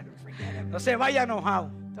kiss and forget him. No se vaya enojado.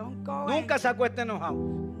 Don't go Nunca angry. se acueste enojado.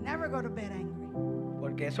 Never go to bed angry,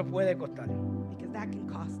 Porque eso puede costar. because that can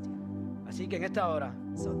cost you. Así que en esta hora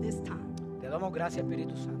So this time, te damos gracias,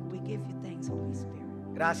 Espíritu Santo. we give you thanks, Holy Spirit.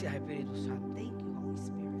 Gracias, Espíritu Santo. Thank you, Holy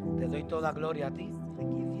Spirit. Te doy toda gloria a ti. I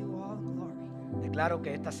give you all the glory. Declaro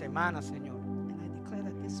que esta semana, Señor, And I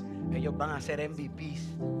this week. Ellos van a ser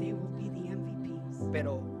MVPs, They will be the MVPs,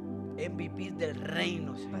 pero MVPs del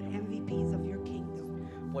reino, Señor, but MVPs of your kingdom,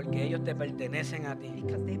 porque ellos te pertenecen a ti.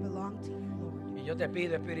 because they belong to you, Lord. Y yo te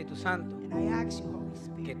pido, Espíritu Santo, And I ask you, Holy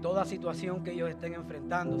que Spirit, toda situación que ellos estén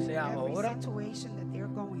enfrentando, sea every ahora, situation that they're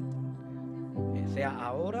going through,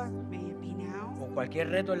 may it be now o cualquier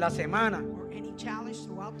reto en la semana, or any challenge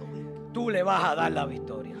throughout the week, tú le vas a dar la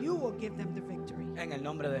victoria. you will give them the victory. En el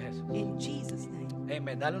nombre de Jesús. In Jesus' name.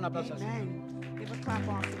 Amén. Dale un aplauso al Señor. Amen. Give a clap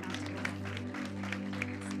offering unto the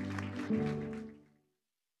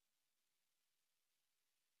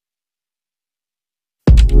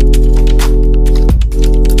Lord.